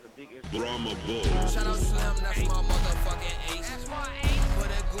Radio. Brahma Bull. Shout out Slim, that's my motherfucking ace. Put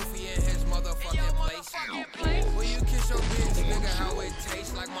that goofy in his motherfucking place. When you kiss your bitch, nigga, how it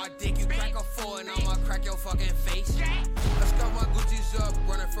tastes. Like my dick, you crack a 4 and I'ma crack your fucking face. Let's cut my Gucci's up,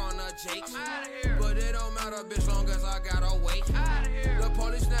 running from the Jakes. But it don't matter, bitch, long as I got a weight. The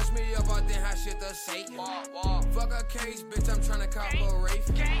police snatched me up, I didn't have shit to say. Fuck a case, bitch, I'm tryna cop a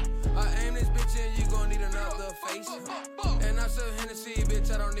Wraith. I aim this bitch and you gon' need another face. And I said Hennessy,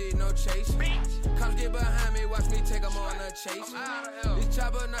 bitch, I don't need no chase. Cops get behind me, watch me take them on a chase. These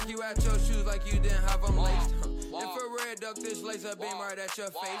chopper knock you out your shoes like you didn't have them laced. Infrared duck this laser beam right at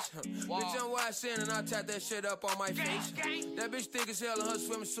your face. Bitch, I'm wide sin and I tap that shit up on my face. That bitch thick as hell in her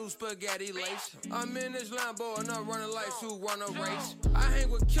swimsuit spaghetti lace. I'm in this Lambo and I'm running lights who run a race. I hang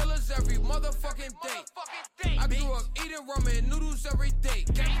with killers every motherfucking day. I grew up eating ramen noodles every day.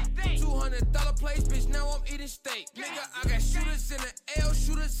 $200 plates, bitch, now I'm eating steak. Nigga, I got shooters in the L,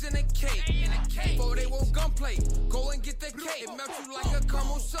 shooters in the K. Before they won't gump plate. Go and get the cake. It melts you like a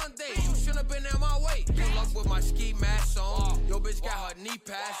caramel sundae. You shouldn't have been in my way. Pull up with my ski mask on. Yo, bitch got her knee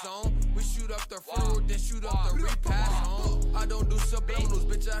pads on. We shoot up the fruit, then shoot up the repass on. I don't do subliminals,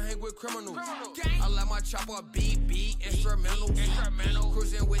 bitch, I hang with criminals. I let my chopper beat, instrumental.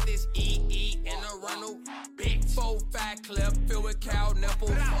 Cruising with this EE in a rental. Big 4-5 clip filled with cow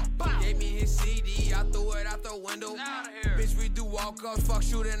nipples. Gave me his CD, I threw it out the window. Bitch, we do walk-ups, fuck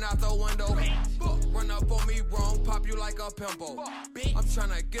shooting out the window. Run up on me wrong, pop you like a pimple. I'm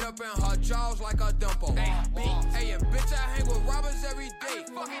tryna get up in her jaws like a dimple. Hey, and bitch, I hang with robbers every day.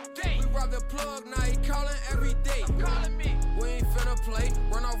 We rob the plug, now he calling every day. We ain't finna play,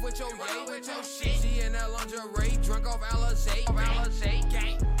 run off with your yay. She in that lingerie, drunk off Alizé.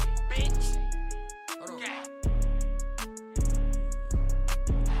 Gang, bitch. Hold on.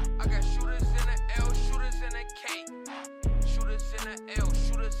 I got shooters in the L, shooters in the K. Shooters in the L,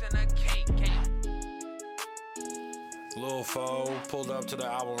 shooters in the K. Lil Foe pulled up to the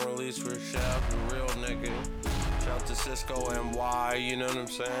album release for Chef, the real nigga. Shout out to Cisco NY, you know what I'm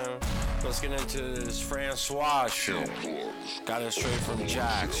saying? Let's get into this Francois shit. Got it straight from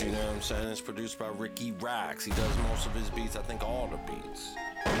Jax, you know what I'm saying? It's produced by Ricky Rax. He does most of his beats, I think all the beats.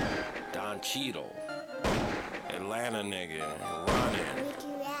 Don Cheadle, Atlanta nigga, running.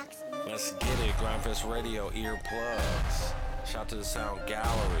 Let's get it, Grindfest Radio earplugs. Shout out to the Sound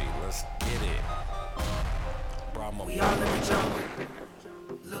Gallery, let's get it. Brahma. We all in the jungle,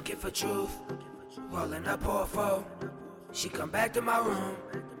 looking for truth. Rolling up her phone. She come back to my room.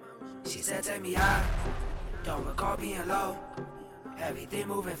 She said, take me high. Don't recall being low. Everything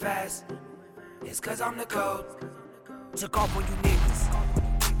moving fast. It's cause I'm the code. Took off on you niggas.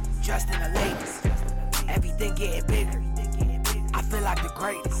 Dressed in the latest. Everything getting bigger. I feel like the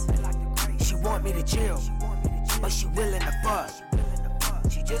greatest. She want me to chill, but she willing to fuck.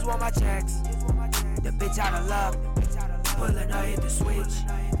 She just want my checks. The bitch out of love. Pulling her hit the switch.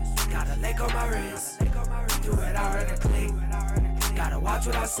 Got a lake on my wrist. Do it, I heard a click. Gotta watch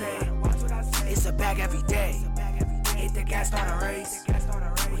what I say. It's a bag every day. Hit the gas, start a race.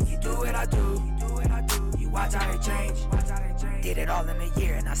 When you do it, I do. You watch how they change. Did it all in a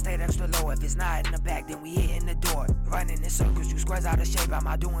year, and I stayed extra low. If it's not in the back, then we hitting the door. Running in circles, you squares out of shape. I'm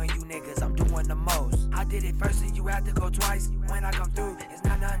not doing you niggas, I'm doing the most. I did it first, and you had to go twice. When I come through, it's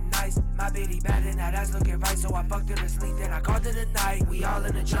not nothing nice. My bitty bad, and that ass looking right. So I fucked her to sleep, then I called it a night. We all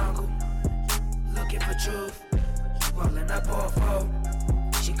in the jungle, looking for truth. Rolling up her phone.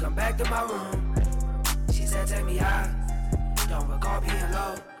 She come back to my room. She said, take me high. Don't recall being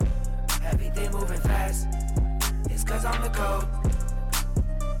low. Everything moving fast. It's cause I'm the code.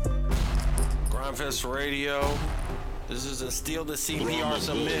 Grindfest Radio. This is a Steal the CPR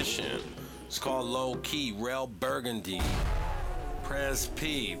submission. It's called Low Key, Rel Burgundy. Prez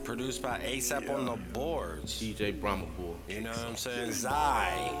P, produced by ASAP on the boards. DJ Brahmapur. You know what I'm saying?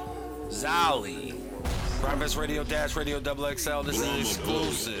 Zali. Grindfest Radio Radio XXL. This is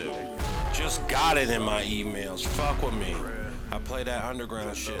exclusive. Just got it in my emails. Fuck with me. I play that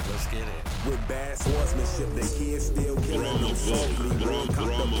underground shit. Let's get it. With bad sportsmanship, the kids still killing me softly. Run, cop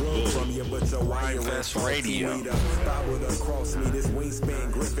the plug from you, but your wire Grindfest Radio. Bible across me, this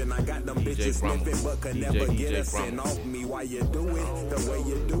wingspan gripping. I got them bitches sniffing, but could never get a cent off me. Why you do it the way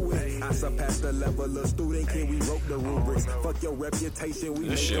you do it? I surpass the level of student. Can we wrote the rubrics? Fuck your reputation, we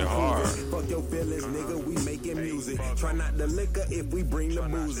this make shit hard. Fuck your feelings, nigga. We making music. Try not to liquor if we bring the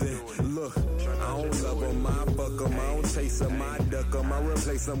booze in. Look, I don't love them, I fuck them, I don't chase them. I duck them, I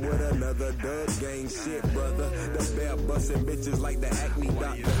replace them with another Dub gang shit, brother. The bear busting bitches like the Acme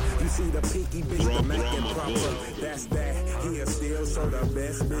doctor. You see the pinky bitch, the Mac and proper. That's that. He'll still show the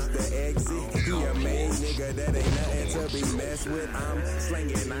best bitch the exit. He a main nigga that ain't nothing to be messed with. I'm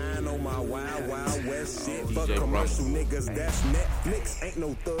slinging 9 on my wild, wild west shit. Fuck commercial niggas, that's Netflix. Ain't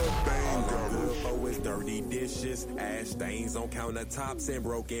no thug thing, girl. Always dirty dishes, ash stains on countertops and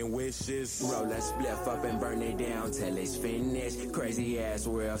broken wishes. Roll that spliff up and burn it down till it's finished. Crazy ass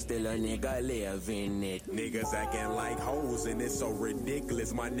world, still a nigga live in it. Niggas acting like hoes and it's so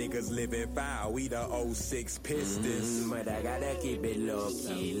ridiculous. My niggas living foul, we the 06 Pistons. But I gotta keep it low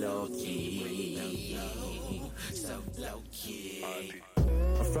key, low key. So low key.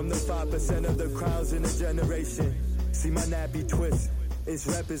 I'm from the 5% of the crowds in a generation. See my nappy twist. It's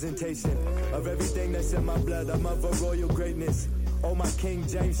representation of everything that's in my blood. I'm of a royal greatness. Oh, my King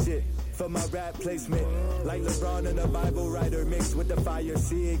James shit. for my rap placement. Like LeBron and a Bible writer mixed with the fire.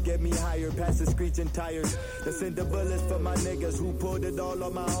 See it get me higher past the screeching tires. They send the bullets for my niggas who pulled it all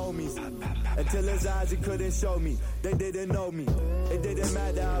on my homies. Until his eyes he couldn't show me. They didn't know me. It didn't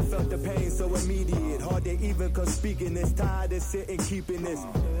matter, I felt the pain so immediate. Hard to even come speaking this. Tired of sitting keeping this.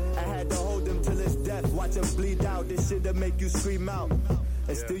 I had to hold him till his death. Watch him bleed out. This shit'll make you scream out.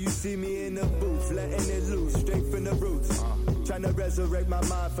 And still you see me in the booth, letting it loose, straight from the roots. Trying to resurrect my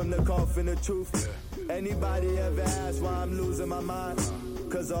mind from the coffin of truth. Anybody ever ask why I'm losing my mind?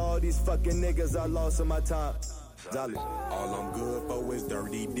 Cause all these fucking niggas are lost in my time. All I'm good for is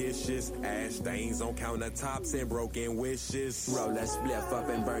dirty dishes, ash stains on countertops and broken wishes. Roll a spliff up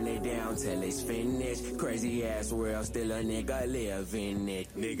and burn it down till it's finished. Crazy ass world, still a nigga live in it.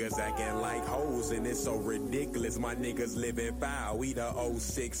 Niggas acting like hoes and it's so ridiculous. My niggas living foul, we the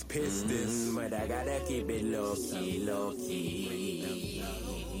 06 Pistons. But I gotta keep it low key, low key.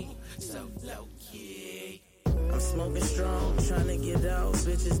 So low key. I'm smoking strong, trying to get out.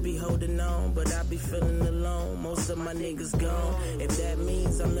 Bitches be holding on, but I be feeling alone. Most of my niggas gone. If that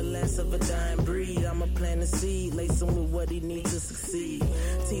means I'm the last of a dying breed, I'ma plant a seed, lace him with what he needs to succeed.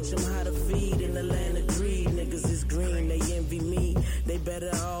 Teach him how to feed in the land of greed. Niggas is green, they envy me. They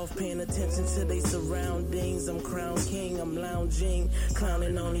better off paying attention to their surroundings. I'm crown king, I'm lounging,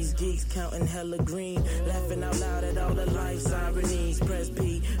 clowning on these geeks, counting hella green, laughing out loud at all the life's ironies. Press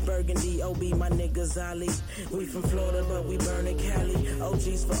B, Burgundy, OB, my niggas Ali. We from Florida, but we burnin' Cali.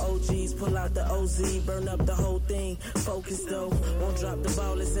 OGs for OGs, pull out the OZ, burn up the whole thing. Focus though, won't drop the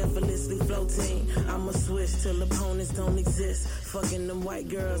ball, it's effortlessly floating. I'ma switch till opponents don't exist. Fucking them white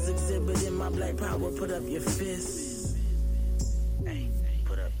girls exhibiting my black power, put up your fists. Hey,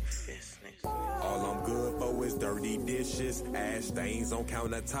 put up your fists, niggas. All I'm good for is dirty dishes, ash stains on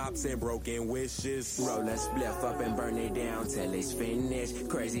countertops and broken wishes. Roll a spliff up and burn it down till it's finished.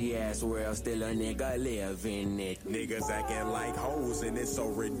 Crazy ass world, still a nigga live in it. Niggas acting like hoes and it's so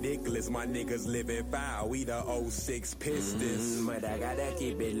ridiculous. My niggas living foul, we the 06 Pistons. But I gotta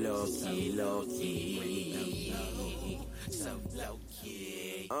keep it low key, low key. So low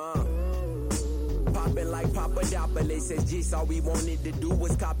key. Poppin' like Papadopoulos. Says G's all we wanted to do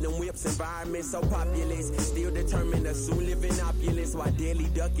was cop them whips. Environment so populous, still determined to soon live in opulence. While daily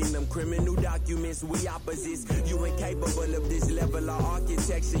ducking them criminal documents, we opposites. You incapable of this level of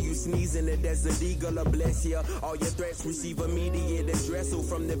architecture. You sneezing the desert eagle will bless you. All your threats receive immediate addressal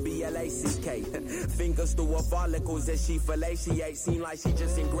from the BLACK. Fingers through her follicles as she fellatiate. Seem like she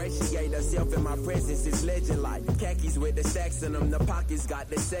just ingratiate herself in my presence. It's legend like khakis with the stacks in them. The pockets got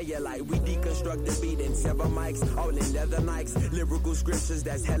the cellulite. We deconstruct the beat and sever mics, all in leather Nikes. Lyrical scriptures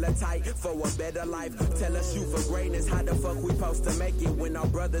that's hella tight for a better life. Tell us shoot for greatness. How the fuck we supposed to make it when our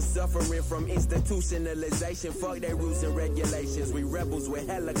brothers suffering from institutionalization? Fuck their rules and regulations. We rebels with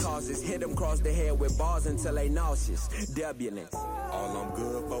hella causes. Hit them cross the head with bars until they nauseous. Debulence. All I'm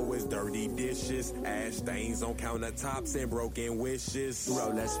good for is dirty dishes, ash stains on countertops and broken wishes.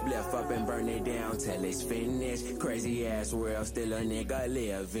 Roll a spliff up and burn it down till it's finished. Crazy ass world, still a nigga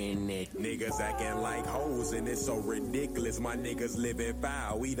live in it. Niggas acting like hoes and it's so ridiculous. My niggas living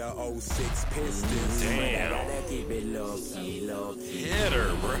foul, we the 06 Pistons. Damn. Gotta keep it low key, low key. Hit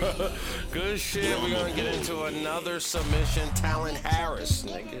her, bro. Good shit. We're gonna get into another submission. Talent Harris,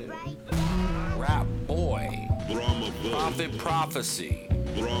 nigga. Rap boy. Prophet Prophecy.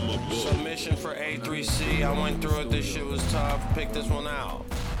 Submission for A3C. I went through it. This shit was tough. Pick this one out.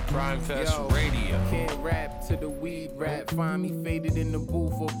 Crime Fest Radio. Can't rap to the weed rap. Find me faded in the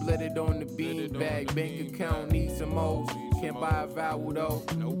booth or blitted on the beanbag. Bank account need some O's. Can't buy a vowel though.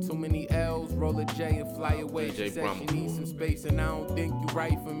 Too many L's. Roll a J and fly away. She said she needs some space and I don't think you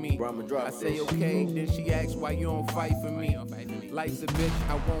right for me. I say okay, then she asks why you don't fight for me. Life's a bitch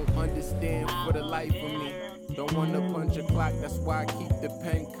I won't understand for the life of me. Don't wanna punch a clock, that's why I keep the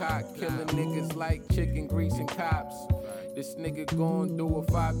pen cocked. Killing niggas like chicken grease and cops. This nigga gon' do a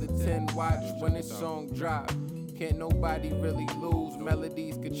 5 to 10 watch when this song drop. Can't nobody really lose.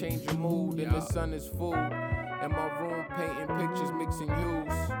 Melodies could change your mood and the sun is full. In my room painting pictures, mixing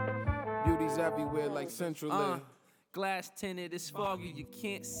hues. Beauty's everywhere like Central Lake. Glass tinted, it's foggy, you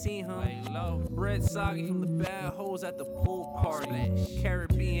can't see him. Red soggy from the bad hoes at the pool party.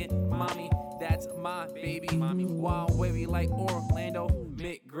 Caribbean, mommy, that's my baby. Wild wavy like Orlando,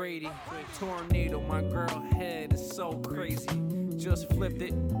 Mick Grady. Tornado, my girl head is so crazy. Just flipped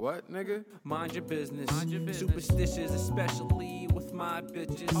it. What, nigga? Mind your business. Superstitious, especially with my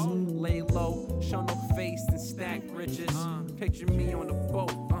bitches. Lay low, show no face and stack riches. Picture me on the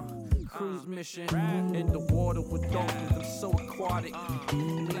boat. Cruise fishing in the water with dolphins. I'm so aquatic.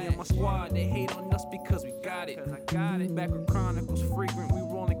 Me and my squad, they hate on us because we got it. Back with Chronicles frequent, we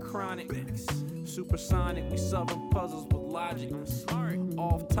rolling chronic. Supersonic, we solving puzzles with logic. I'm smart.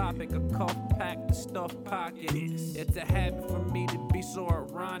 Off topic, a cuff pack, the stuff pocket. It's a habit for me to be so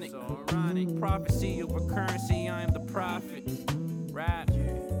ironic. Prophecy over currency, I am the prophet. Rap.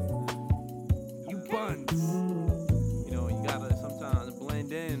 You buns. You know, you gotta sometimes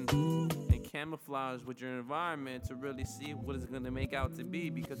blend in and camouflage with your environment to really see what it's gonna make out to be.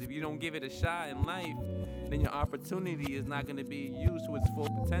 Because if you don't give it a shot in life, then your opportunity is not gonna be used to its full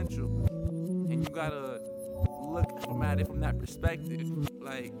potential. And you gotta look at it from that perspective.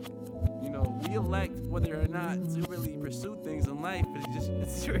 Like, you know, we elect whether or not to really pursue things in life, but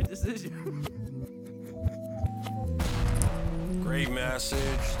it's your decision. Great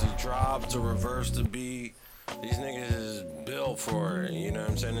message to drop, to reverse the beat. These niggas is built for it, you know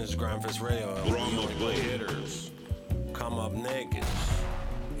what I'm saying? This is Grindfest Radio. We only play hitters. Come up niggas.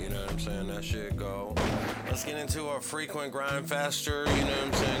 You know what I'm saying? That shit go. Let's get into a frequent Grindfester, you know what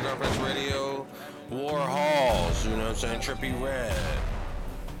I'm saying? Grindfest Radio. War Halls, you know what I'm saying? Trippy Red.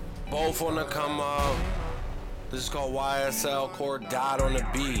 Both on the come up. This is called YSL Core Dot on the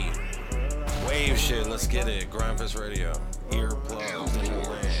beat. Wave shit, let's get it. Grindfest Radio. Earplugs in the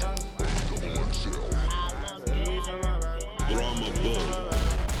land. Brahma Bull.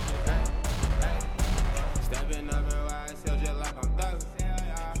 Stepping up in YSL just like I'm thuggin'.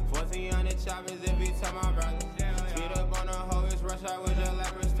 1400 choppers if he tell my brother. Speed up on the hoe, it's rush out with your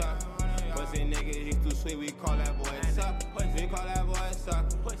leopards tuck. Pussy nigga, he too sweet, we call that boy a suck. We call that boy a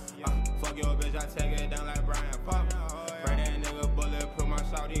suck. Fuck your bitch, I take it down like Brian Pump. Pray that nigga bulletproof, my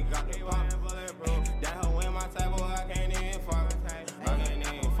shawty got the pump. That hoe in my type, boy, I can't even fuck.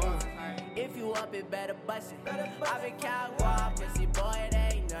 If you up, it better bust it. I've been counting wild, pussy boy, it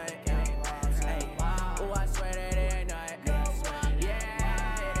ain't nothing. Oh, I swear that it ain't nothing.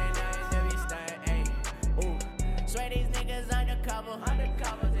 Yeah, it ain't nothing to be stunting. Ooh, swear these niggas undercover.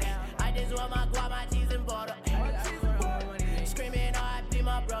 I just want my guap, my cheese and butter. Screaming R.I.P.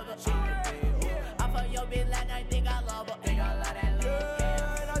 my brother. I fuck your bitch last night, think I love her.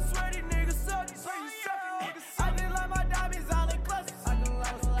 Yeah, and I swear these niggas suck. I just like my diamonds all in clusters.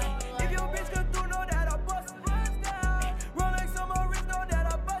 If your bitch could do, know that I bust it. Rolex on my wrist, know that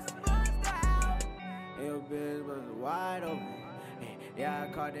I bust it. Your bitch was wide open. Yeah, I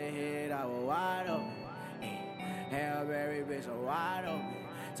caught the head, I was wide open. Hail Berry bitch, I'm wide open.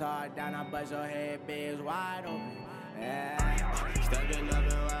 Talk down, I bust your head, bitch, wide open. Yeah. Stepping up in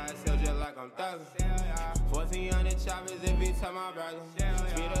YSL just like I'm thuggin'. 1400 choppers if he tell my brother.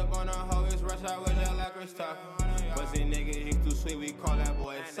 Speed up on the hoe, it's rush out with your leopards tuck. Pussy nigga, he too sweet, we call that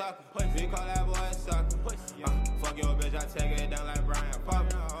boy a sucker. We call that boy a sucker. Fuck your bitch, I take it down like Brian Pump.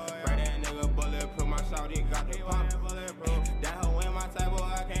 Pray that nigga bulletproof, my shawty got the pump. That hoe in my type, boy,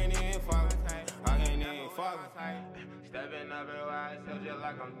 I can't even fuck. I can't even fuck. Stepping up in YSL just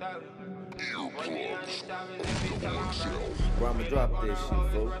like I'm thuggin'. Brahma drop this shit,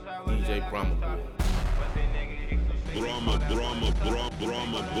 folks. DJ Brahma Bull.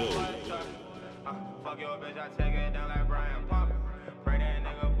 Brahma Bull. Fuck your bitch, I take it down like Brian Pump. Pray that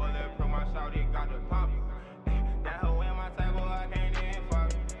nigga bulletproof, my shawty got the pump. That hoe in my table, I can't even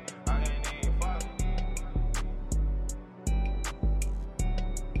fuck. I can't even fuck.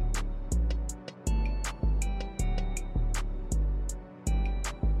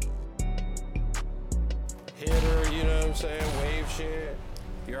 Hitter, you know what I'm saying? Wave shit.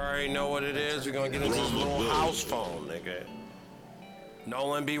 You already know what it is. We're gonna get into this little house phone, nigga.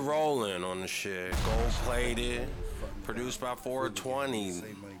 Nolan be rolling on the shit. Gold plated. Produced by 420.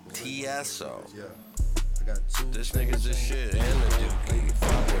 TSO. This nigga's the shit. And the Dookie.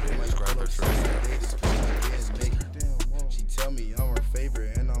 Fuck with it. It's Grindfest Radio. She tell me I'm her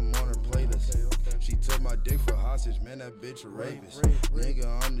favorite and I'm on her playlist. She took my dick for hostage, man, that bitch a rapist. Nigga,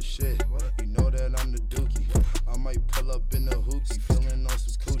 I'm the shit. You know that I'm the Dookie. I might pull up in the hoopty, feeling on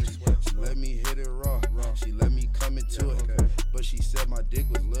some cooties. She let me hit it raw. She let me come into it. But she said my dick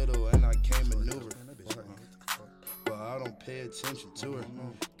was little and I can't maneuver. But I don't pay attention to her,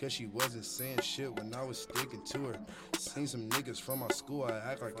 cause she wasn't saying shit when I was sticking to her. Seen some niggas from my school, I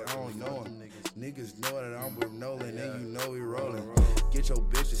act like I don't know them. Niggas know that I'm with Nolan and you know we rollin'. Get your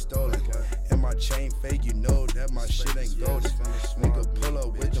bitches stolen, and my chain fake, you know that my shit ain't golden. Nigga pull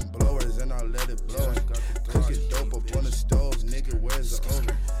up with them blowers and I let it blow. Cook it dope up on the stove, nigga, where's the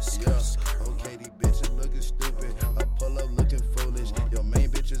oven? Yeah, okay, these bitches looking stupid. I pull up looking foolish. Your main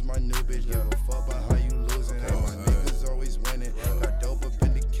bitch is my new bitch, give a fuck about how you losing. My niggas always winning, got dope up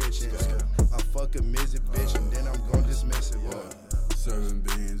in the kitchen. I fuck a music bitch and then I'm gon' dismiss it. Serving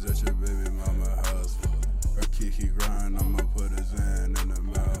beans at your baby mama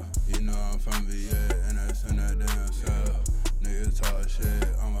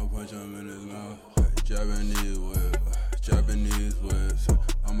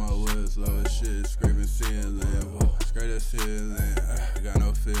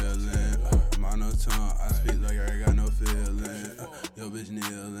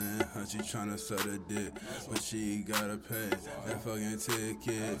suck the dick, but she gotta pay that fucking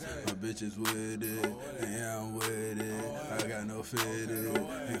ticket. My bitch is with it, and yeah, I'm with it. I got no fitted,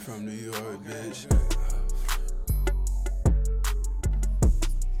 ain't from New York, bitch.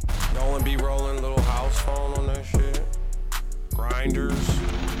 Nolan B. Rolling, little house phone on that shit. Grinders.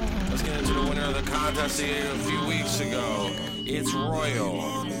 Let's get into the winner of the contest a few weeks ago. It's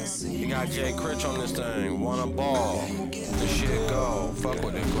Royal. You got Jay Critch on this thing. Wanna ball. The shit go. Fuck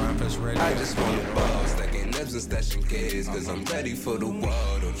with it. Grandpa's ready. I just wanna ball. Stacking nibs and stashing K's. Cause I'm ready for the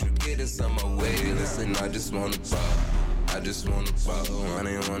wall. Don't you get it some my way. Listen, I just wanna ball. I just wanna ball. I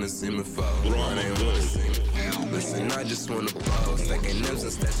didn't wanna see me fall. I didn't wanna see me. Listen, I just wanna ball. Stacking nibs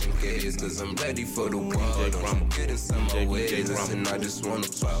and stashing K's. Cause I'm ready for the wall. Don't you get it some my way. Listen, I just wanna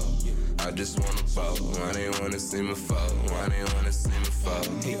ball. I just wanna fall. I didn't wanna see me fall. I didn't wanna see me fall.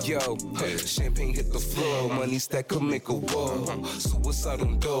 Hey yo, champagne hit the floor. Money stack could make a wall. Suicide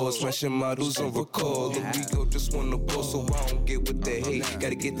on doors, smashing models on record. The Rigo just wanna ball, so I don't get what they hate.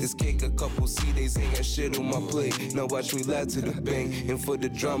 Gotta get this cake, a couple C-days, ain't got shit on my plate. Now watch me lie to the bank, and for the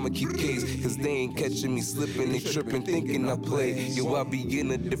drama keep case. Cause they ain't catching me slipping, they tripping, thinking I play. Yo, I be in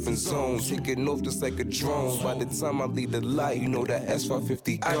a different zone, taking off just like a drone. By the time I leave the light, you know that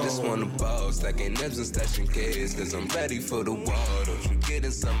S550 gone. I just wanna ball, stacking nibs and stashing K's. Cause I'm ready for the wall. Don't you get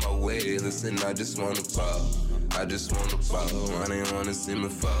in some my way. Listen, I just wanna ball. I just wanna ball. I didn't wanna see me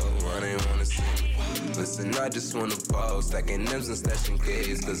fall. I didn't wanna see me. Listen, I just wanna ball. Stacking nibs and stashing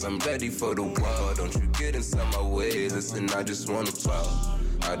K's. Cause I'm ready for the wall. Don't you get in some my way. Listen, I just wanna ball.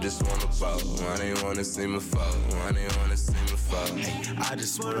 I just wanna ball. I didn't wanna see me fall. I didn't wanna see me fall. I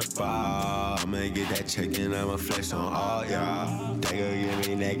just wanna ball. I'ma get that check and I'ma flex on all y'all. They gon' give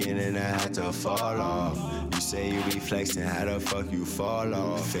me naked and I had to fall off. You say you be flexing, how the fuck you fall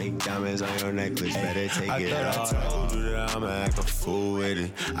off? Fake diamonds on your necklace, better take it off. I told you that I'ma act a fool with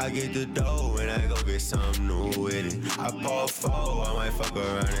it. I get the dough and I go get something new with it. I pour 4, I might fuck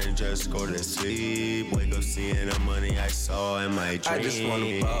around and just go to sleep. Wake up seeing the money I saw in my dream. I just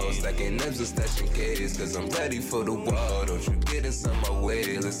wanna ball, stacking nibs and stashing K's. Cause I'm ready for the wall. Don't you get in some my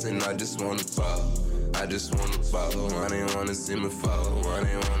way. Listen, I just wanna ball. I just wanna ball. I didn't wanna see me fall. I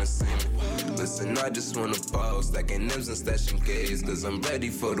didn't wanna see me. Listen, I just wanna ball. Stacking nibs and stashing K's. Cause I'm ready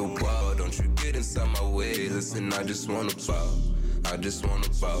for the wall. Don't you get in some my way. Listen, I just wanna ball. I just wanna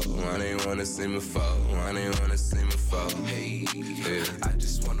ball. I didn't wanna see me fall. I didn't wanna see me fall. Hey, yeah. I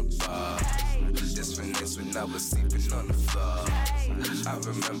just wanna ball. This finesse when I was sleeping on the floor. I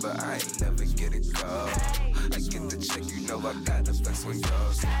remember I ain't never get a call. I get the check, you know I got the flex on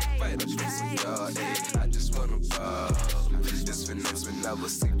yours. Right up flex on yours. Hey, I just wanna ball. This finesse when I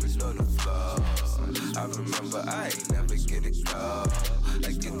was sleeping on the floor. I remember I ain't never get a call.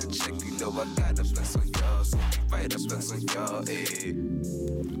 I get the check, you know I got the flex on yours. Right up flex on yours. Hey.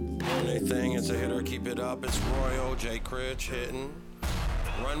 Only thing, it's a hitter, keep it up. It's Royal, Jay Critch hitting.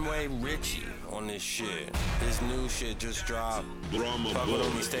 Runway Richie on this shit. This new shit just dropped. Fuck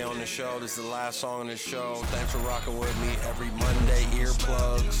with me, stay on the show. This is the last song on the show. Thanks for rocking with me every Monday.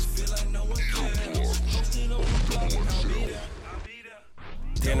 Earplugs.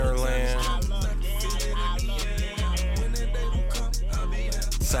 Dinnerland.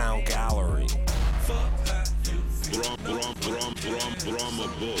 Sound Gallery. Brahma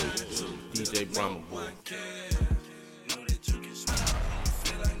Bull. DJ Brahma Bull.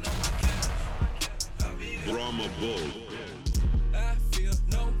 Brahma Bull.